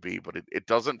want him to be, but it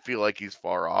doesn't feel like he's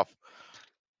far off.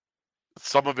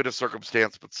 Some of it is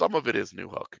circumstance, but some of it is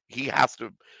Newhook. He has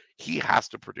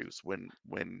to produce when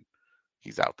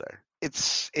he's out there.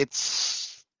 It's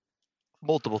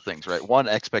multiple things, right? One,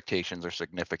 expectations are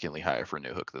significantly higher for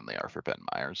Newhook than they are for Ben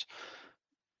Meyers.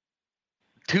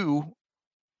 Two,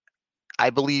 I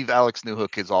believe Alex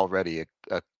Newhook is already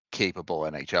a capable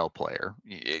NHL player.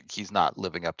 He's not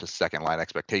living up to second line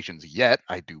expectations yet.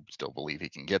 I do still believe he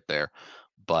can get there,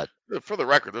 but for the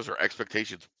record, those are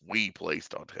expectations we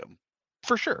placed on him.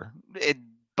 For sure.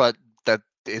 But that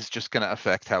is just going to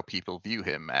affect how people view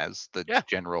him as the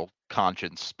general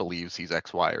conscience believes he's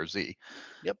X, Y, or Z.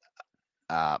 Yep.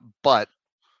 But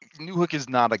Newhook is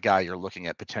not a guy you're looking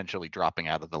at potentially dropping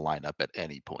out of the lineup at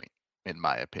any point, in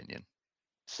my opinion.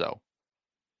 So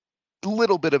a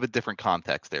little bit of a different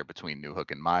context there between Newhook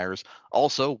and Meyers.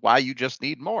 Also, why you just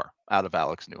need more out of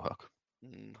Alex Newhook.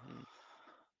 Mm-hmm.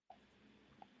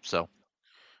 So.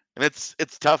 And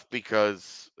it's tough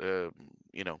because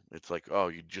it's like, oh,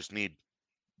 you just need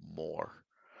more.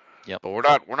 Yep. But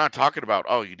we're not talking about,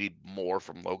 oh, you need more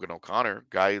from Logan O'Connor.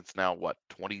 Guy, it's now what,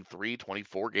 23,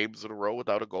 24 games in a row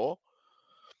without a goal?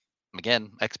 Again,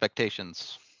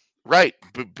 expectations. Right,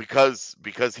 because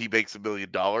he makes $1 million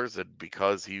and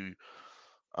because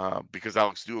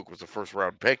Alex Newhook was a first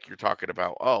round pick, you're talking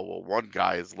about, oh, well, one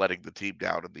guy is letting the team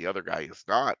down and the other guy is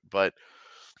not. But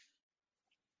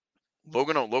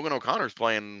Logan O'Connor's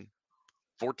playing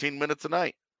 14 minutes a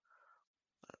night.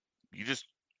 You just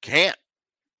can't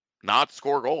not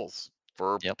score goals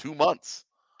for 2 months.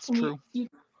 It's true.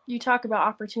 You talk about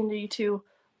opportunity too.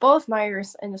 Both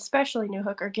Meyers and especially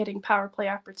Newhook are getting power play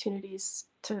opportunities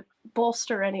to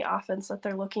bolster any offense that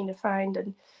they're looking to find.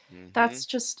 And that's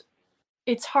just,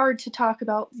 it's hard to talk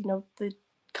about, the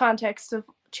context of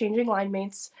changing line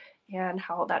mates and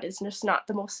how that is just not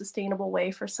the most sustainable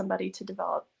way for somebody to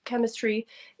develop chemistry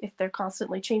if they're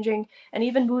constantly changing. And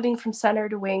even moving from center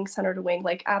to wing.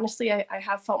 Like, honestly, I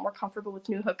have felt more comfortable with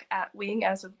Newhook at wing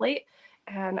as of late.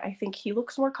 and I think he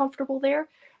looks more comfortable there.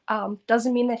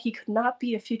 Doesn't mean that he could not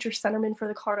be a future centerman for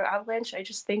the Colorado Avalanche. I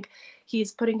just think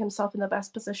he's putting himself in the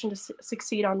best position to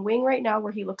succeed on wing right now,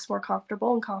 where he looks more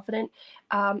comfortable and confident.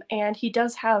 And he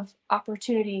does have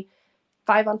opportunity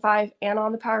 5-on-5 and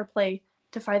on the power play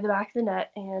to find the back of the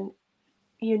net, and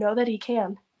you know that he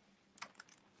can.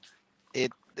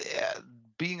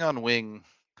 Being on wing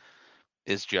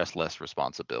is just less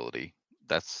responsibility.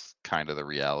 That's kind of the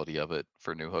reality of it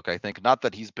for Newhook, I think. Not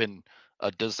that he's been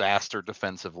a disaster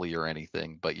defensively or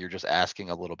anything, but you're just asking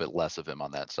a little bit less of him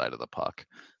on that side of the puck.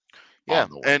 Yeah, on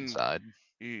the wing and side.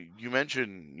 you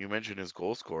mentioned his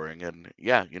goal scoring, and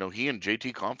yeah, he and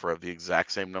JT Compher have the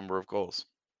exact same number of goals.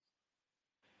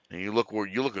 And you look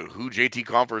at who JT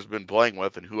Compher's been playing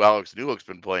with and who Alex Newhook's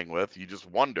been playing with, you just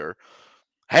wonder,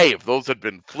 hey, if those had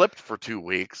been flipped for 2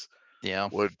 weeks, Yeah.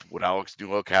 would Alex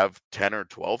Newhook have 10 or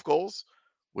 12 goals?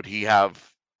 Would he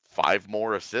have 5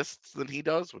 more assists than he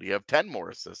does? Would he have 10 more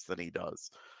assists than he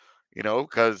does?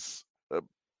 Because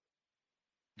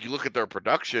you look at their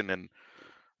production, and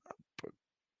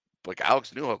like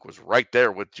Alex Newhook was right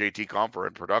there with JT Compher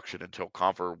in production until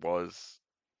Compher was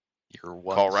Your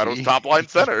 1G. Colorado's top line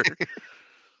center.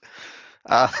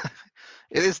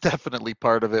 It is definitely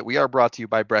part of it. We are brought to you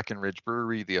by Breckenridge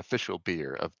Brewery, the official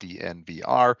beer of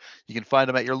DNVR. You can find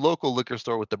them at your local liquor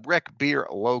store with the Breck Beer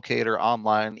Locator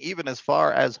online, even as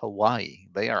far as Hawaii.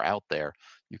 They are out there.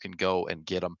 You can go and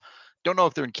get them. Don't know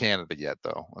if they're in Canada yet,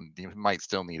 though. And you might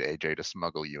still need AJ to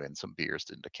smuggle you in some beers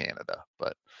into Canada.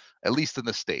 But at least in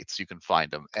the States, you can find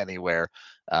them anywhere.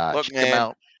 Look, check them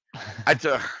out. I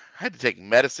had to take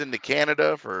medicine to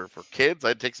Canada for kids. I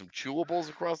had to take some chewables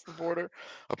across the border.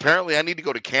 Apparently, I need to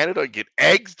go to Canada and get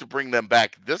eggs to bring them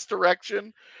back this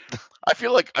direction. I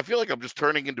feel like I'm just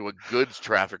turning into a goods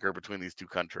trafficker between these two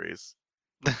countries.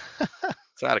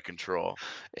 It's out of control.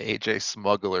 AJ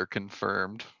smuggler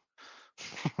confirmed.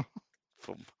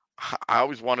 I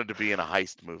always wanted to be in a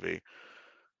heist movie.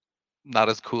 Not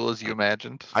as cool as you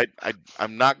imagined.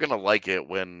 I'm not gonna like it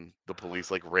when the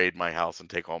police raid my house and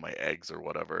take all my eggs or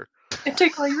whatever. And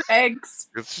take all your eggs.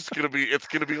 It's gonna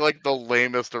be like the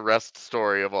lamest arrest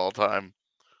story of all time.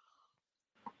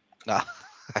 No,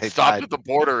 Stopped at the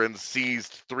border and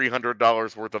seized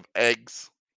 $300 worth of eggs.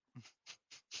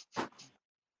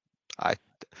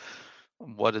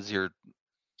 What is your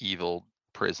evil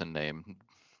prison name?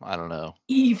 I don't know.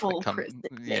 Evil prison.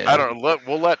 Yeah. I don't know.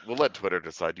 We'll let Twitter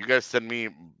decide. You guys send me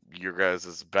your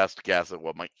guys' best guess at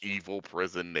what my evil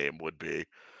prison name would be,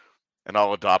 and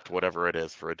I'll adopt whatever it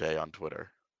is for a day on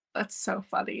Twitter. That's so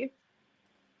funny.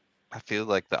 I feel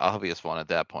like the obvious one at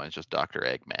that point is just Dr.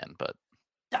 Eggman, but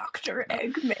Dr.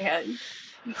 Eggman.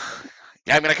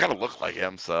 Yeah, I mean, I kind of look like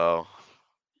him, so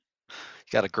you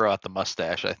got to grow out the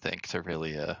mustache, I think, to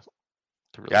really.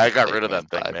 Yeah, I got rid of that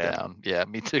thing, man. Down. Yeah,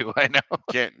 me too. I know.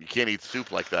 You can't eat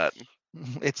soup like that.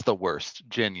 It's the worst,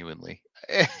 genuinely.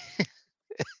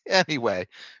 Anyway,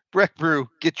 Breck Brew,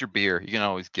 get your beer. You can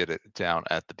always get it down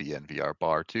at the DNVR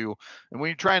bar too. And when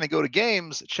you're trying to go to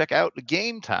games, check out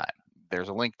Game Time. There's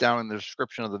a link down in the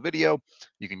description of the video.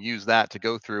 You can use that to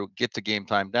go through, get to Game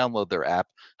Time, download their app.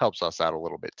 Helps us out a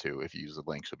little bit too if you use the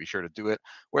link, so be sure to do it.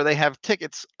 Where they have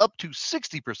tickets up to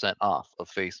 60% off of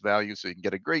face value, so you can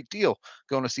get a great deal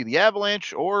going to see the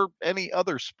Avalanche or any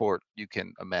other sport you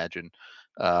can imagine.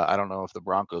 I don't know if the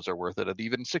Broncos are worth it at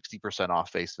even 60% off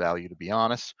face value, to be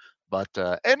honest. But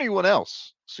anyone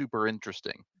else, super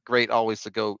interesting. Great always to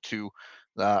go to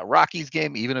the Rockies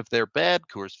game, even if they're bad.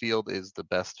 Coors Field is the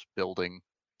best building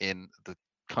in the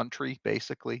country,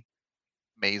 basically.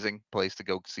 Amazing place to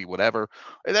go see whatever.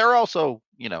 They're also,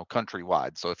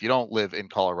 countrywide. So if you don't live in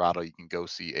Colorado, you can go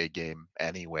see a game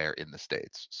anywhere in the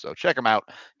States. So check them out.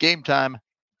 Game Time,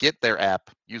 get their app,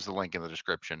 use the link in the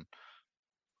description.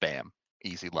 Bam,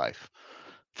 easy life.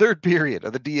 Third period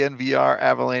of the DNVR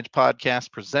Avalanche Podcast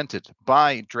presented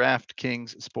by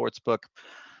DraftKings Sportsbook.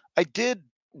 I did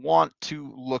want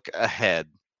to look ahead.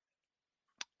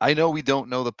 I know we don't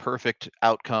know the perfect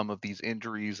outcome of these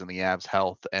injuries and the Avs'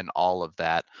 health and all of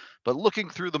that, but looking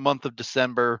through the month of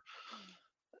December,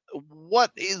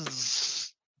 what do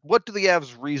the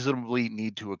Avs reasonably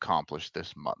need to accomplish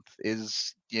this month?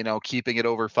 Is, keeping it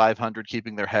over 500,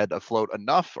 keeping their head afloat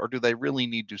enough, or do they really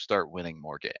need to start winning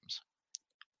more games?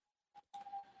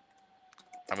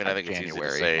 I mean, I think it's easy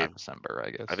to say. December,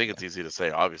 I guess. I think it's easy to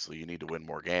say. Obviously, you need to win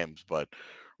more games, but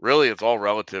really, it's all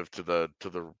relative to the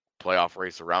playoff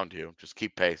race around you. Just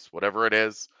keep pace, whatever it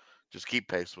is. Just keep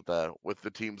pace with the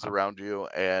teams around you,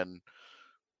 and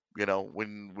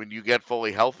when you get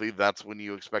fully healthy, that's when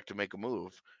you expect to make a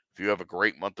move. If you have a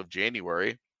great month of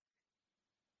January,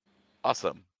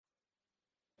 awesome.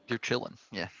 You're chilling,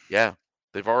 yeah. Yeah,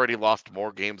 They've already lost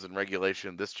more games in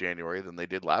regulation this January than they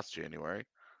did last January.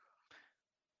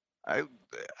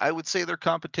 I would say their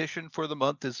competition for the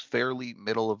month is fairly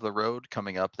middle of the road.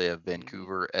 Coming up, they have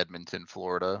Vancouver, Edmonton,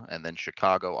 Florida, and then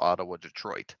Chicago, Ottawa,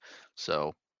 Detroit.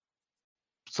 So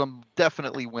some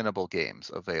definitely winnable games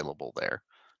available there.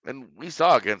 And we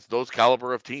saw against those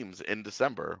caliber of teams in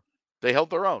December, they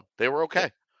held their own. They were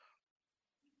okay.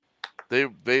 They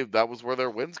that was where their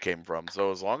wins came from.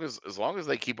 So as long as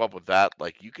they keep up with that,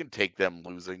 like, you can take them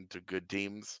losing to good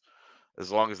teams,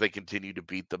 as long as they continue to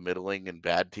beat the middling and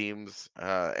bad teams.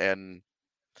 And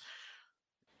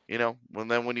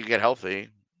when you get healthy,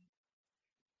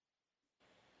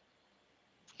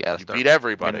 you beat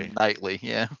everybody nightly.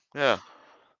 Yeah. Yeah.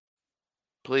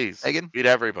 Please Megan? beat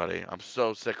everybody. I'm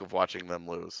so sick of watching them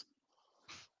lose.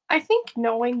 I think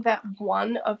knowing that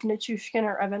one of Nichushkin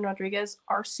or Evan Rodriguez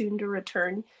are soon to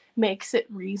return makes it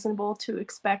reasonable to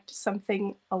expect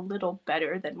something a little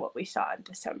better than what we saw in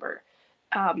December.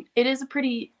 It is a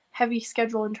pretty heavy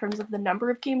schedule in terms of the number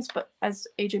of games, but as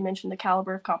AJ mentioned, the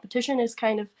caliber of competition is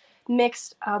kind of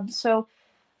mixed. So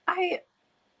I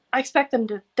expect them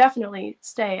to definitely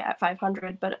stay at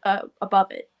 500, but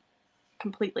above it,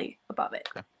 completely above it.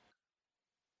 Okay.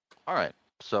 All right.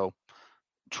 So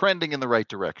trending in the right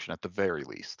direction at the very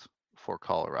least for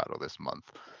Colorado this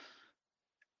month.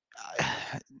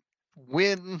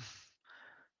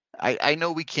 I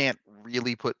know we can't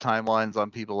really put timelines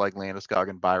on people like Landeskog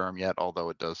and Byram yet, although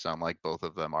it does sound like both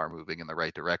of them are moving in the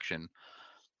right direction.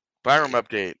 Byram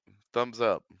update. Thumbs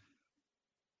up.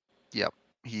 Yep.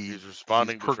 He's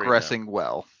responding He's progressing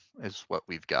well is what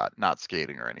we've got. Not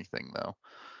skating or anything, though.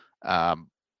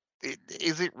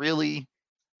 Is it really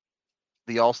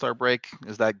the All-Star break?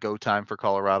 Is that go time for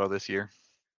Colorado this year?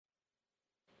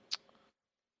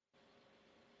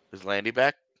 Is Landy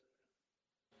back?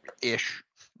 Ish.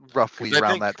 Roughly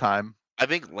around that time. I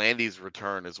think Landy's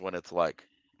return is when it's like,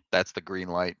 that's the green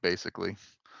light, basically.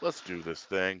 Let's do this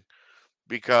thing.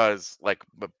 Because, like,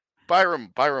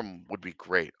 Byram would be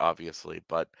great, obviously,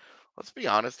 but let's be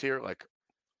honest here, like,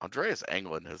 Andreas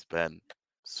Englund has been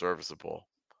serviceable.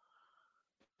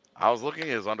 I was looking at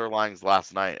his underlyings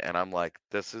last night, and I'm like,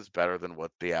 this is better than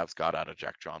what the Avs got out of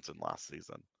Jack Johnson last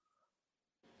season.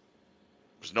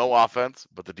 There's no offense,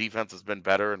 but the defense has been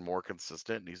better and more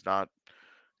consistent, and he's not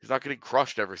getting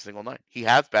crushed every single night. He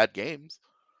has bad games,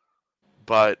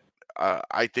 but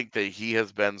I think that he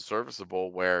has been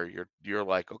serviceable where you're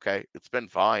like, okay, it's been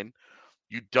fine.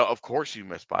 Of course you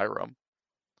miss Byram.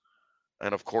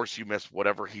 And of course you miss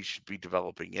whatever he should be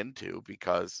developing into,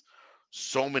 because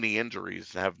so many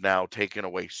injuries have now taken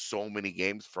away so many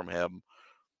games from him,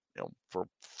 for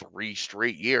 3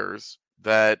 straight years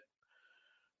that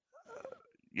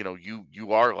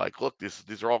you are like, look,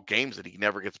 these are all games that he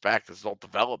never gets back. This is all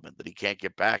development that he can't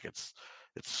get back. It's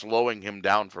slowing him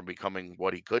down from becoming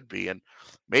what he could be. And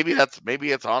maybe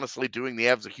it's honestly doing the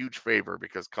Avs a huge favor,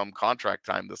 because come contract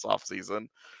time this offseason,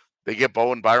 they get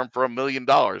Bowen Byram for $1 million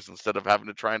instead of having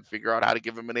to try and figure out how to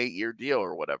give him an 8-year deal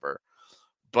or whatever.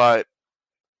 But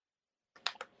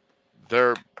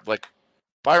they're like,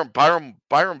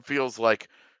 Byram feels like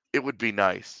it would be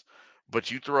nice.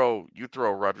 But you throw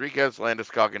Rodriguez,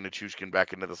 Landeskog, and Nichushkin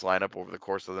back into this lineup over the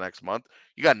course of the next month,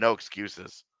 you got no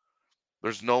excuses.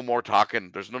 There's no more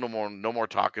talking. There's no more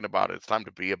talking about it. It's time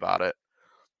to be about it.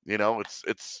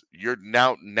 It's you're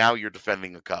now you're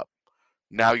defending a cup.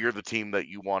 Now you're the team that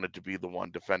you wanted to be the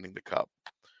one defending the cup.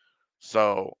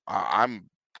 So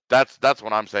that's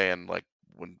what I'm saying. Like,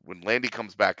 when Landy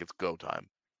comes back, it's go time.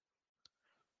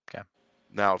 Okay.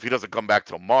 Now, if he doesn't come back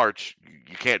till March,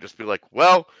 you can't just be like,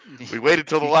 well, we waited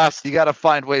till the last. You got to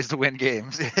find ways to win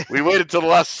games. We waited till the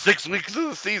last 6 weeks of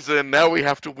the season. Now we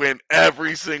have to win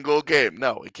every single game.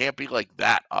 No, it can't be like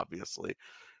that, obviously.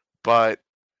 But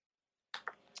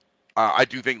I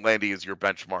do think Landy is your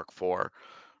benchmark for,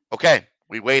 okay,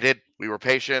 we waited, we were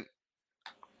patient.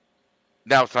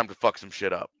 Now it's time to fuck some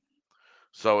shit up.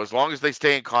 So as long as they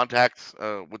stay in contact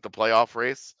with the playoff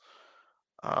race,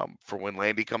 for when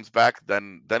Landy comes back,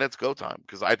 then it's go time,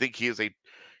 because I think he's a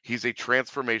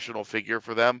transformational figure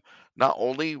for them, not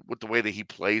only with the way that he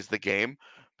plays the game,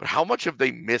 but how much have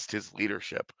they missed his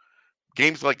leadership.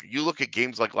 You look at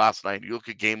games like last night, you look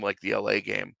at a game like the LA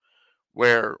game,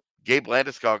 where Gabe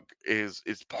Landeskog is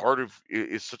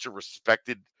such a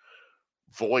respected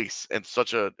voice and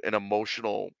such an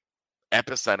emotional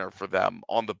epicenter for them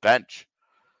on the bench,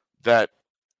 that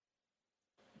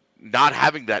not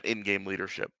having that in-game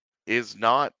leadership is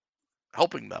not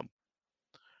helping them.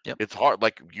 Yep. It's hard.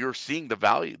 Like, you're seeing the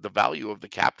value of the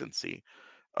captaincy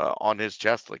on his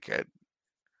chest. Like,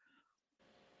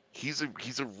 he's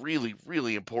a really,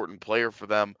 really important player for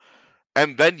them.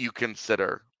 And then you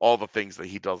consider all the things that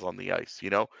he does on the ice. He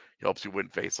helps you win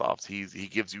faceoffs. He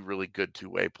gives you really good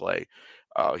two-way play.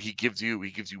 He gives you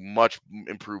much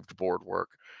improved board work.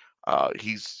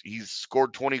 He's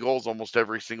scored 20 goals almost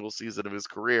every single season of his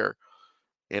career.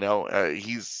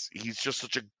 He's just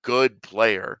such a good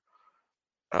player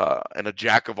and a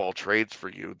jack of all trades for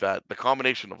you, that the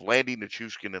combination of Landy,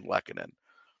 Nichushkin, and Lehkonen,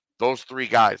 those three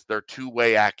guys, their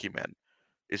two-way acumen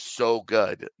is so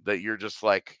good that you're just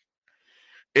like,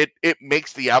 it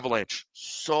makes the Avalanche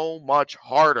so much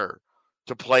harder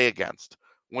to play against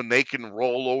when they can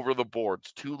roll over the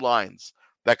boards two lines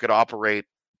that could operate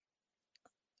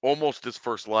almost as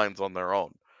first lines on their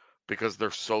own, because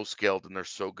they're so skilled and they're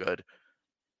so good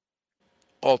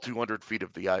all 200 feet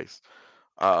of the ice.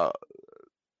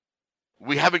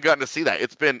 We haven't gotten to see that.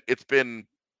 It's been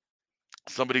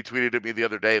somebody tweeted at me the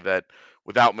other day that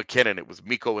without McKinnon, it was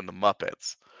Mikko and the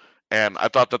Muppets. And I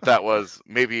thought that was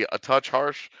maybe a touch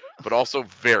harsh, but also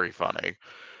very funny.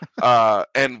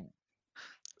 And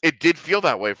it did feel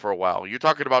that way for a while. You're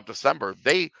talking about December.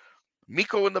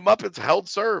 Mikko and the Muppets held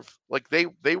serve. Like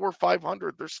they were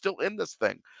 500. They're still in this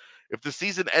thing. If the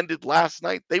season ended last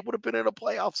night, they would have been in a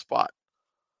playoff spot.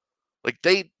 Like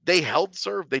they held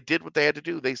serve. They did what they had to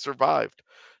do. They survived.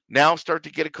 Now start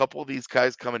to get a couple of these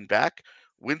guys coming back,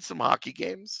 win some hockey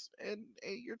games, and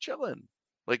hey, you're chilling.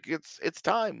 Like it's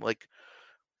time. Like,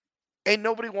 ain't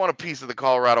nobody want a piece of the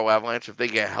Colorado Avalanche if they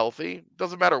get healthy.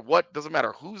 Doesn't matter what, doesn't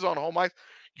matter who's on home ice.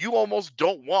 You almost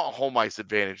don't want home ice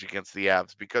advantage against the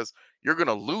Avs, because you're going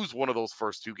to lose one of those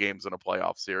first two games in a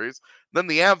playoff series. Then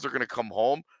the Avs are going to come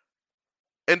home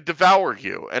and devour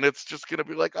you, and it's just going to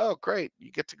be like, oh great,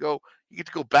 you get to go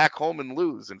back home and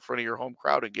lose in front of your home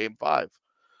crowd in Game 5.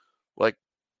 Like,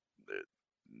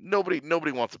 nobody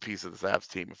wants a piece of this Avs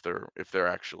team if they're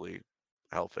actually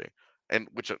healthy, and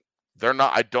which they're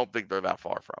not. I don't think they're that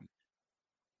far from.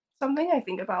 Something I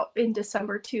think about in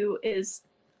December too is,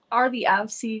 are the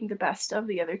Avs seeing the best of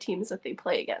the other teams that they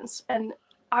play against? And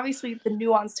obviously the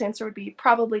nuanced answer would be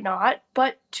probably not,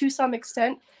 but to some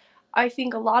extent, I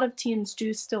think a lot of teams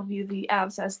do still view the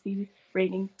Avs as the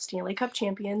reigning Stanley Cup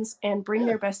champions and bring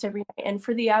their best every night. And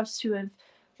for the Avs to have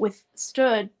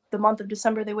withstood the month of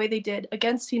December the way they did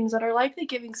against teams that are likely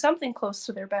giving something close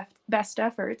to their best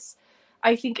efforts,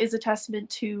 I think is a testament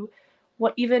to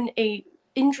what even a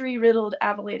injury-riddled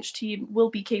Avalanche team will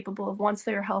be capable of once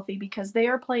they're healthy, because they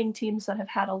are playing teams that have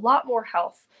had a lot more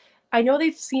health. I know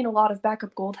they've seen a lot of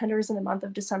backup goaltenders in the month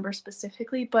of December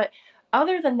specifically, but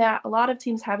other than that, a lot of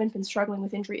teams haven't been struggling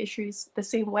with injury issues the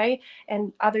same way,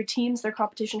 and other teams, their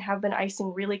competition, have been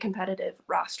icing really competitive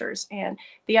rosters, and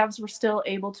the Avs were still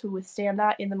able to withstand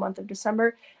that in the month of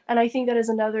December, and I think that is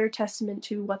another testament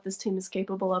to what this team is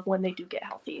capable of when they do get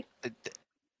healthy.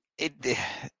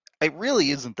 It really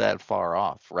isn't that far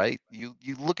off, right? You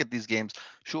look at these games.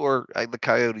 Sure, the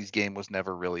Coyotes game was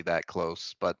never really that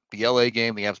close, but the LA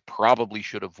game, the Avs probably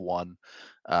should have won.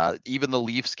 Even the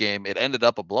Leafs game, it ended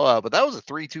up a blowout, but that was a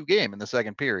 3-2 game in the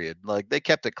second period. Like, they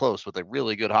kept it close with a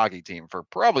really good hockey team for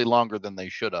probably longer than they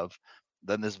should have.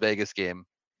 Then this Vegas game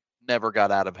never got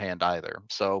out of hand either.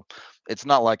 So it's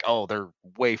not like, oh, they're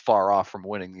way far off from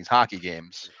winning these hockey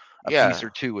games. A piece or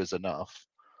two is enough.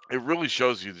 It really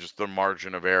shows you just the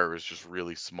margin of error is just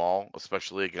really small,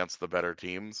 especially against the better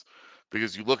teams.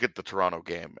 Because you look at the Toronto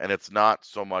game, and it's not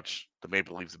so much the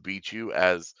Maple Leafs beat you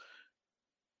as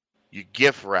you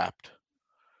gift wrapped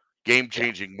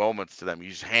game-changing moments to them.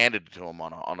 You just handed it to them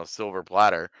on a silver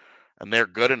platter, and they're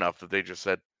good enough that they just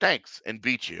said thanks and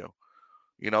beat you.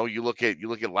 You look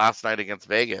at last night against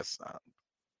Vegas.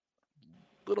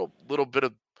 Little bit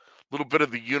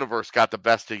of the universe got the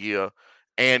best of you,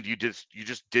 and you just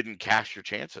didn't cash your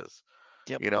chances.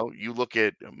 Yep. You look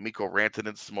at Mikko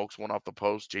Rantanen smokes one off the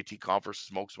post. JT Compher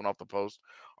smokes one off the post.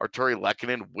 Arturi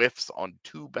Lehkonen whiffs on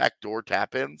 2 backdoor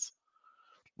tap-ins.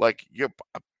 Like,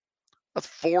 that's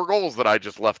 4 goals that I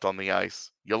just left on the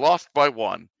ice. You lost by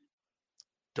 1.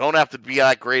 Don't have to be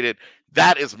that great.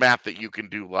 That is math that you can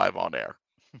do live on air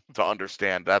to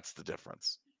understand. That's the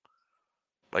difference.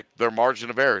 Like, their margin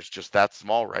of error is just that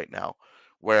small right now,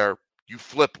 where you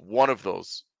flip one of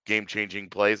those game-changing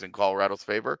plays in Colorado's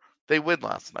favor, they win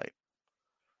last night.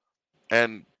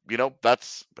 And,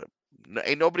 that's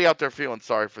ain't nobody out there feeling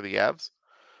sorry for the Avs.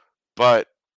 But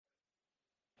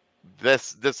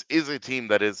this is a team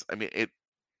that is, I mean,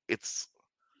 it's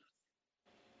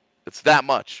that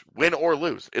much. Win or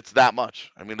lose, it's that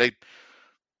much. I mean,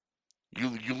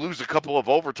 you lose a couple of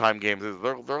overtime games,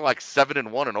 they're like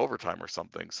 7-1 in overtime or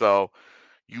something. So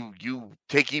you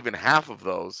take even half of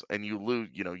those and you lose,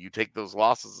 you take those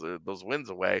losses, those wins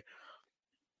away.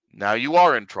 Now you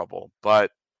are in trouble,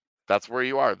 but that's where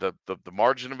you are. The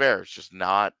margin of error is just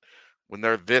not, when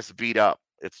they're this beat up,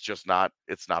 it's not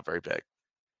very big.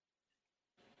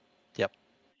 Yep.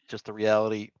 Just the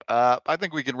reality. I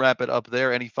think we can wrap it up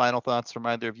there. Any final thoughts from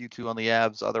either of you two on the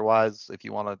Avs? Otherwise, if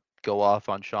you want to go off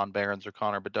on Sean Barons or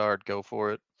Connor Bedard, go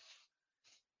for it.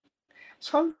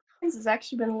 Sean Barnes has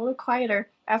actually been a little quieter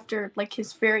after like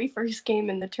his very first game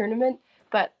in the tournament,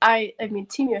 but I mean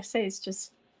Team USA is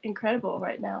just incredible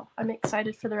right now. I'm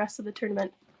excited for the rest of the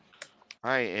tournament.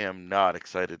 I am not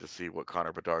excited to see what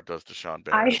Connor Bedard does to Sean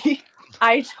Barons.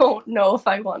 I don't know if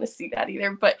I want to see that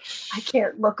either, but I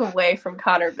can't look away from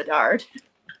Connor Bedard.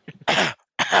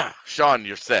 Sean,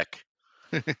 you're sick.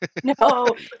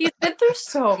 No, he's been through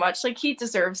so much. Like, he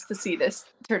deserves to see this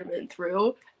tournament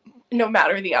through, no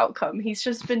matter the outcome. He's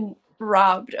just been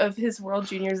robbed of his World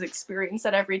Juniors experience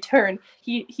at every turn.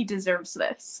 He deserves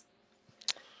this.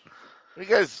 You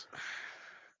guys,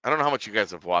 I don't know how much you guys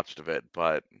have watched of it,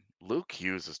 but Luke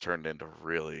Hughes has turned into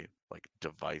really like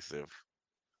divisive.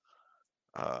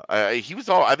 I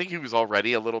think he was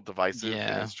already a little divisive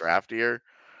in his draft year.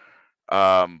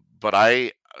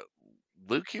 But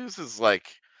Luke Hughes is like,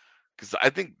 because I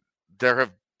think there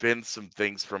have been some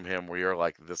things from him where you're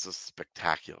like, this is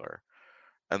spectacular.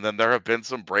 And then there have been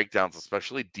some breakdowns,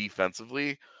 especially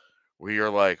defensively, where you're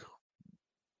like,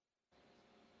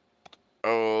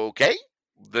 okay,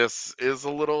 this is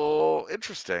a little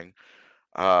interesting.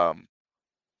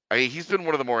 He's been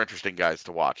one of the more interesting guys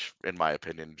to watch, in my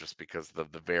opinion, just because the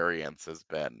variance has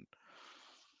been.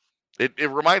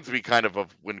 It reminds me kind of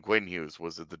when Quinn Hughes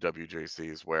was at the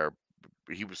WJCs, where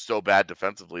he was so bad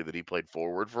defensively that he played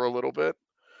forward for a little bit,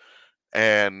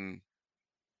 and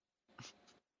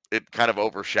it kind of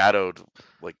overshadowed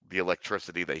like the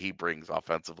electricity that he brings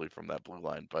offensively from that blue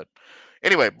line. But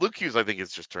anyway, Luke Hughes, I think,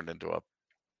 has just turned into a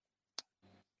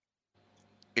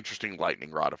interesting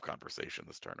lightning rod of conversation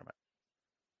this tournament.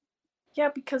 Yeah,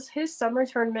 because his summer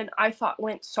tournament, I thought,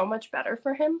 went so much better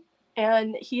for him,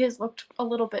 and he has looked a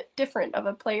little bit different of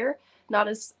a player, not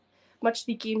as much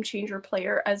the game changer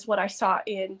player as what I saw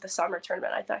in the summer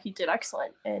tournament. I thought he did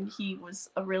excellent, and he was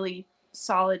a really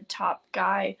solid top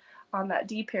guy on that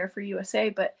D pair for USA.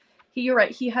 But you're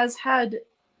right, he has had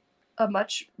a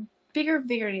much bigger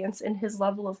variance in his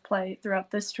level of play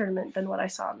throughout this tournament than what I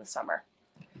saw in the summer.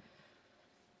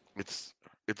 It's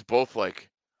both like,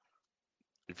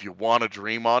 if you want to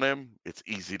dream on him, it's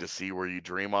easy to see where you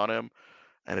dream on him.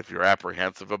 And if you're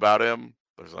apprehensive about him,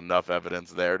 there's enough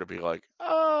evidence there to be like,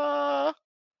 I'm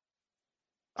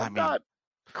not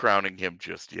crowning him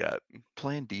just yet.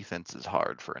 Playing defense is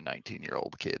hard for a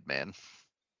 19-year-old kid, man.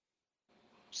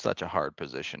 Such a hard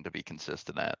position to be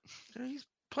consistent at. He's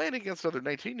playing against other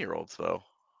 19-year-olds, though.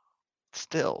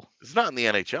 Still. It's not in the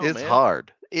NHL, It's man.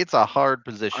 hard. It's a hard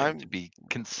position to be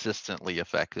consistently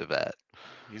effective at.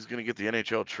 He's going to get the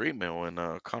NHL treatment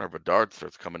when Connor Bedard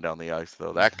starts coming down the ice,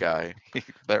 though. That guy,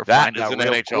 that is an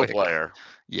NHL player.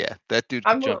 Yeah, that dude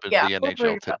can jump into the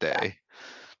NHL today.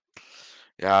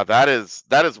 Yeah, that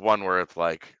is one where it's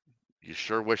like, you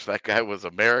sure wish that guy was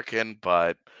American,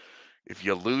 but if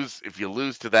you lose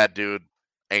to that dude,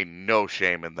 ain't no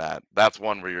shame in that. That's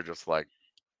one where you're just like,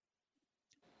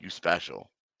 you special.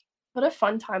 What a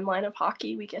fun timeline of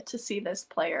hockey. We get to see this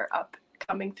player up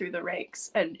coming through the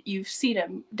ranks, and you've seen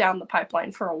him down the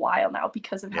pipeline for a while now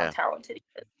because of how talented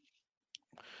he is.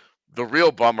 The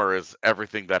real bummer is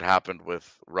everything that happened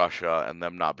with Russia and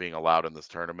them not being allowed in this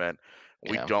tournament.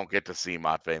 We don't get to see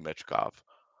Matvei Michkov.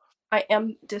 I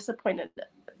am disappointed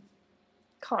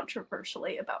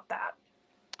controversially about that.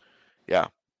 Yeah.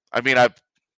 I mean, I've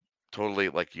totally,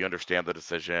 like, you understand the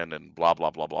decision and blah, blah,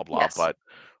 blah, blah, blah. Yes. But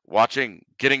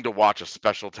getting to watch a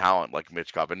special talent like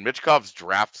Michkov, and Michkov's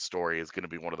draft story is going to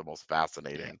be one of the most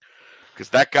fascinating, because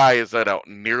that guy is at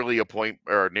nearly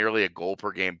a goal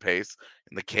per game pace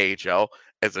in the KHL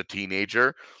as a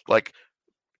teenager, like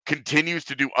continues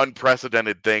to do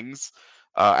unprecedented things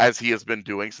as he has been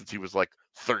doing since he was like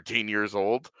 13 years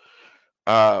old,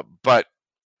 but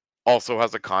also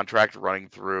has a contract running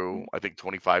through, I think,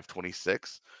 25,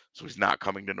 26. So he's not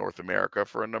coming to North America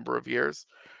for a number of years.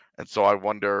 And so I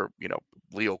wonder,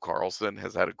 Leo Carlsson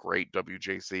has had a great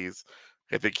WJCs.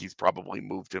 I think he's probably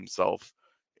moved himself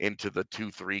into the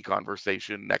 2-3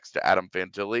 conversation next to Adam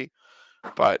Fantilli.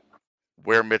 But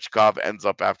where Michkov ends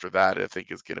up after that, I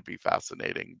think, is going to be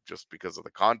fascinating, just because of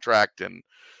the contract, and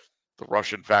the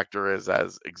Russian factor is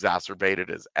as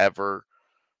exacerbated as ever.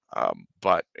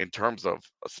 But in terms of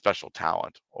a special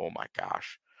talent, oh my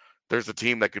gosh, there's a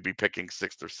team that could be picking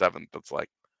 6th or 7th that's like,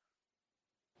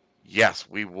 yes,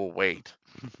 we will wait.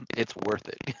 It's worth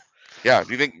it. Yeah.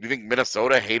 Do you think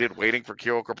Minnesota hated waiting for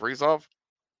Kirill Kaprizov?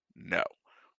 No.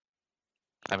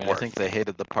 I mean, I think they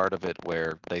hated the part of it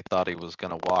where they thought he was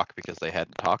going to walk because they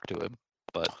hadn't talked to him,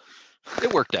 but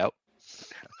it worked out.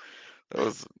 That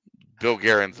was Bill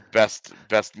Guerin's best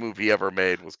move he ever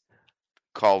made, was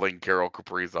calling Kirill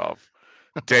Kaprizov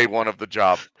day one of the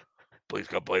job. Please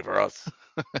come play for us.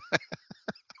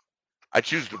 I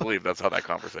choose to believe that's how that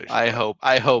conversation went.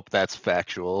 I hope that's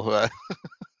factual.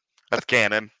 That's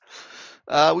canon.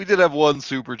 We did have one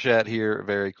super chat here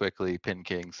very quickly. Pin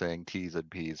King saying T's and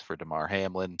P's for DeMar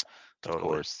Hamlin. Totally. Of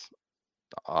course,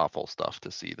 awful stuff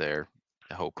to see there.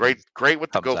 I hope great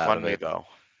with the comes out of GoFundMe it. though.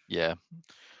 Yeah.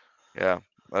 Yeah,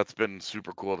 that's been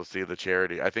super cool to see the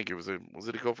charity. I think it was a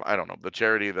GoFundMe? I don't know. The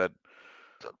charity that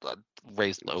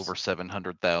raised over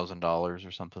 $700,000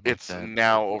 or something like that. It's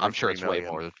now over I'm sure $3 it's million. way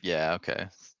more. Yeah, okay.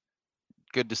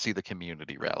 Good to see the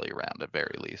community rally around at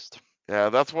very least. Yeah,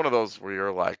 that's one of those where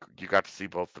you're like, you got to see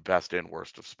both the best and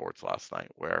worst of sports last night,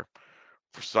 where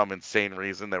for some insane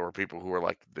reason there were people who were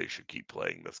like, they should keep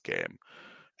playing this game,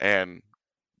 and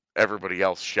everybody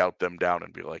else shout them down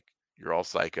and be like, you're all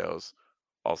psychos.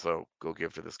 Also, go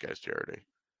give to this guy's charity.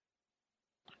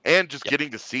 And just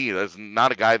getting to see, there's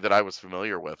not a guy that I was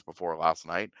familiar with before last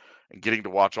night, and getting to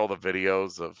watch all the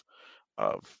videos of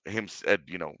him,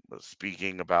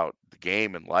 speaking about the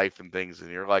game and life and things,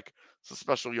 and you're like, it's a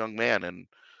special young man, and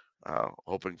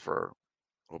hoping for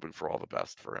all the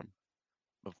best for him.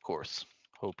 Of course.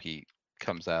 Hope he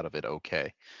comes out of it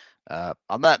okay.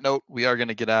 On that note, we are going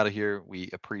to get out of here. We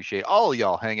appreciate all of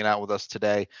y'all hanging out with us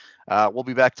today. We'll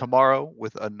be back tomorrow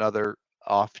with another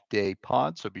off day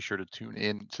pod, so be sure to tune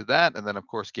in to that. And then, of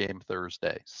course, game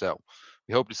Thursday. So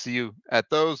we hope to see you at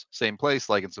those. Same place.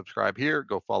 Like and subscribe here.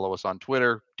 Go follow us on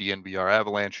Twitter, DNVR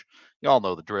Avalanche. Y'all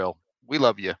know the drill. We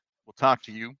love you. We'll talk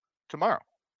to you tomorrow.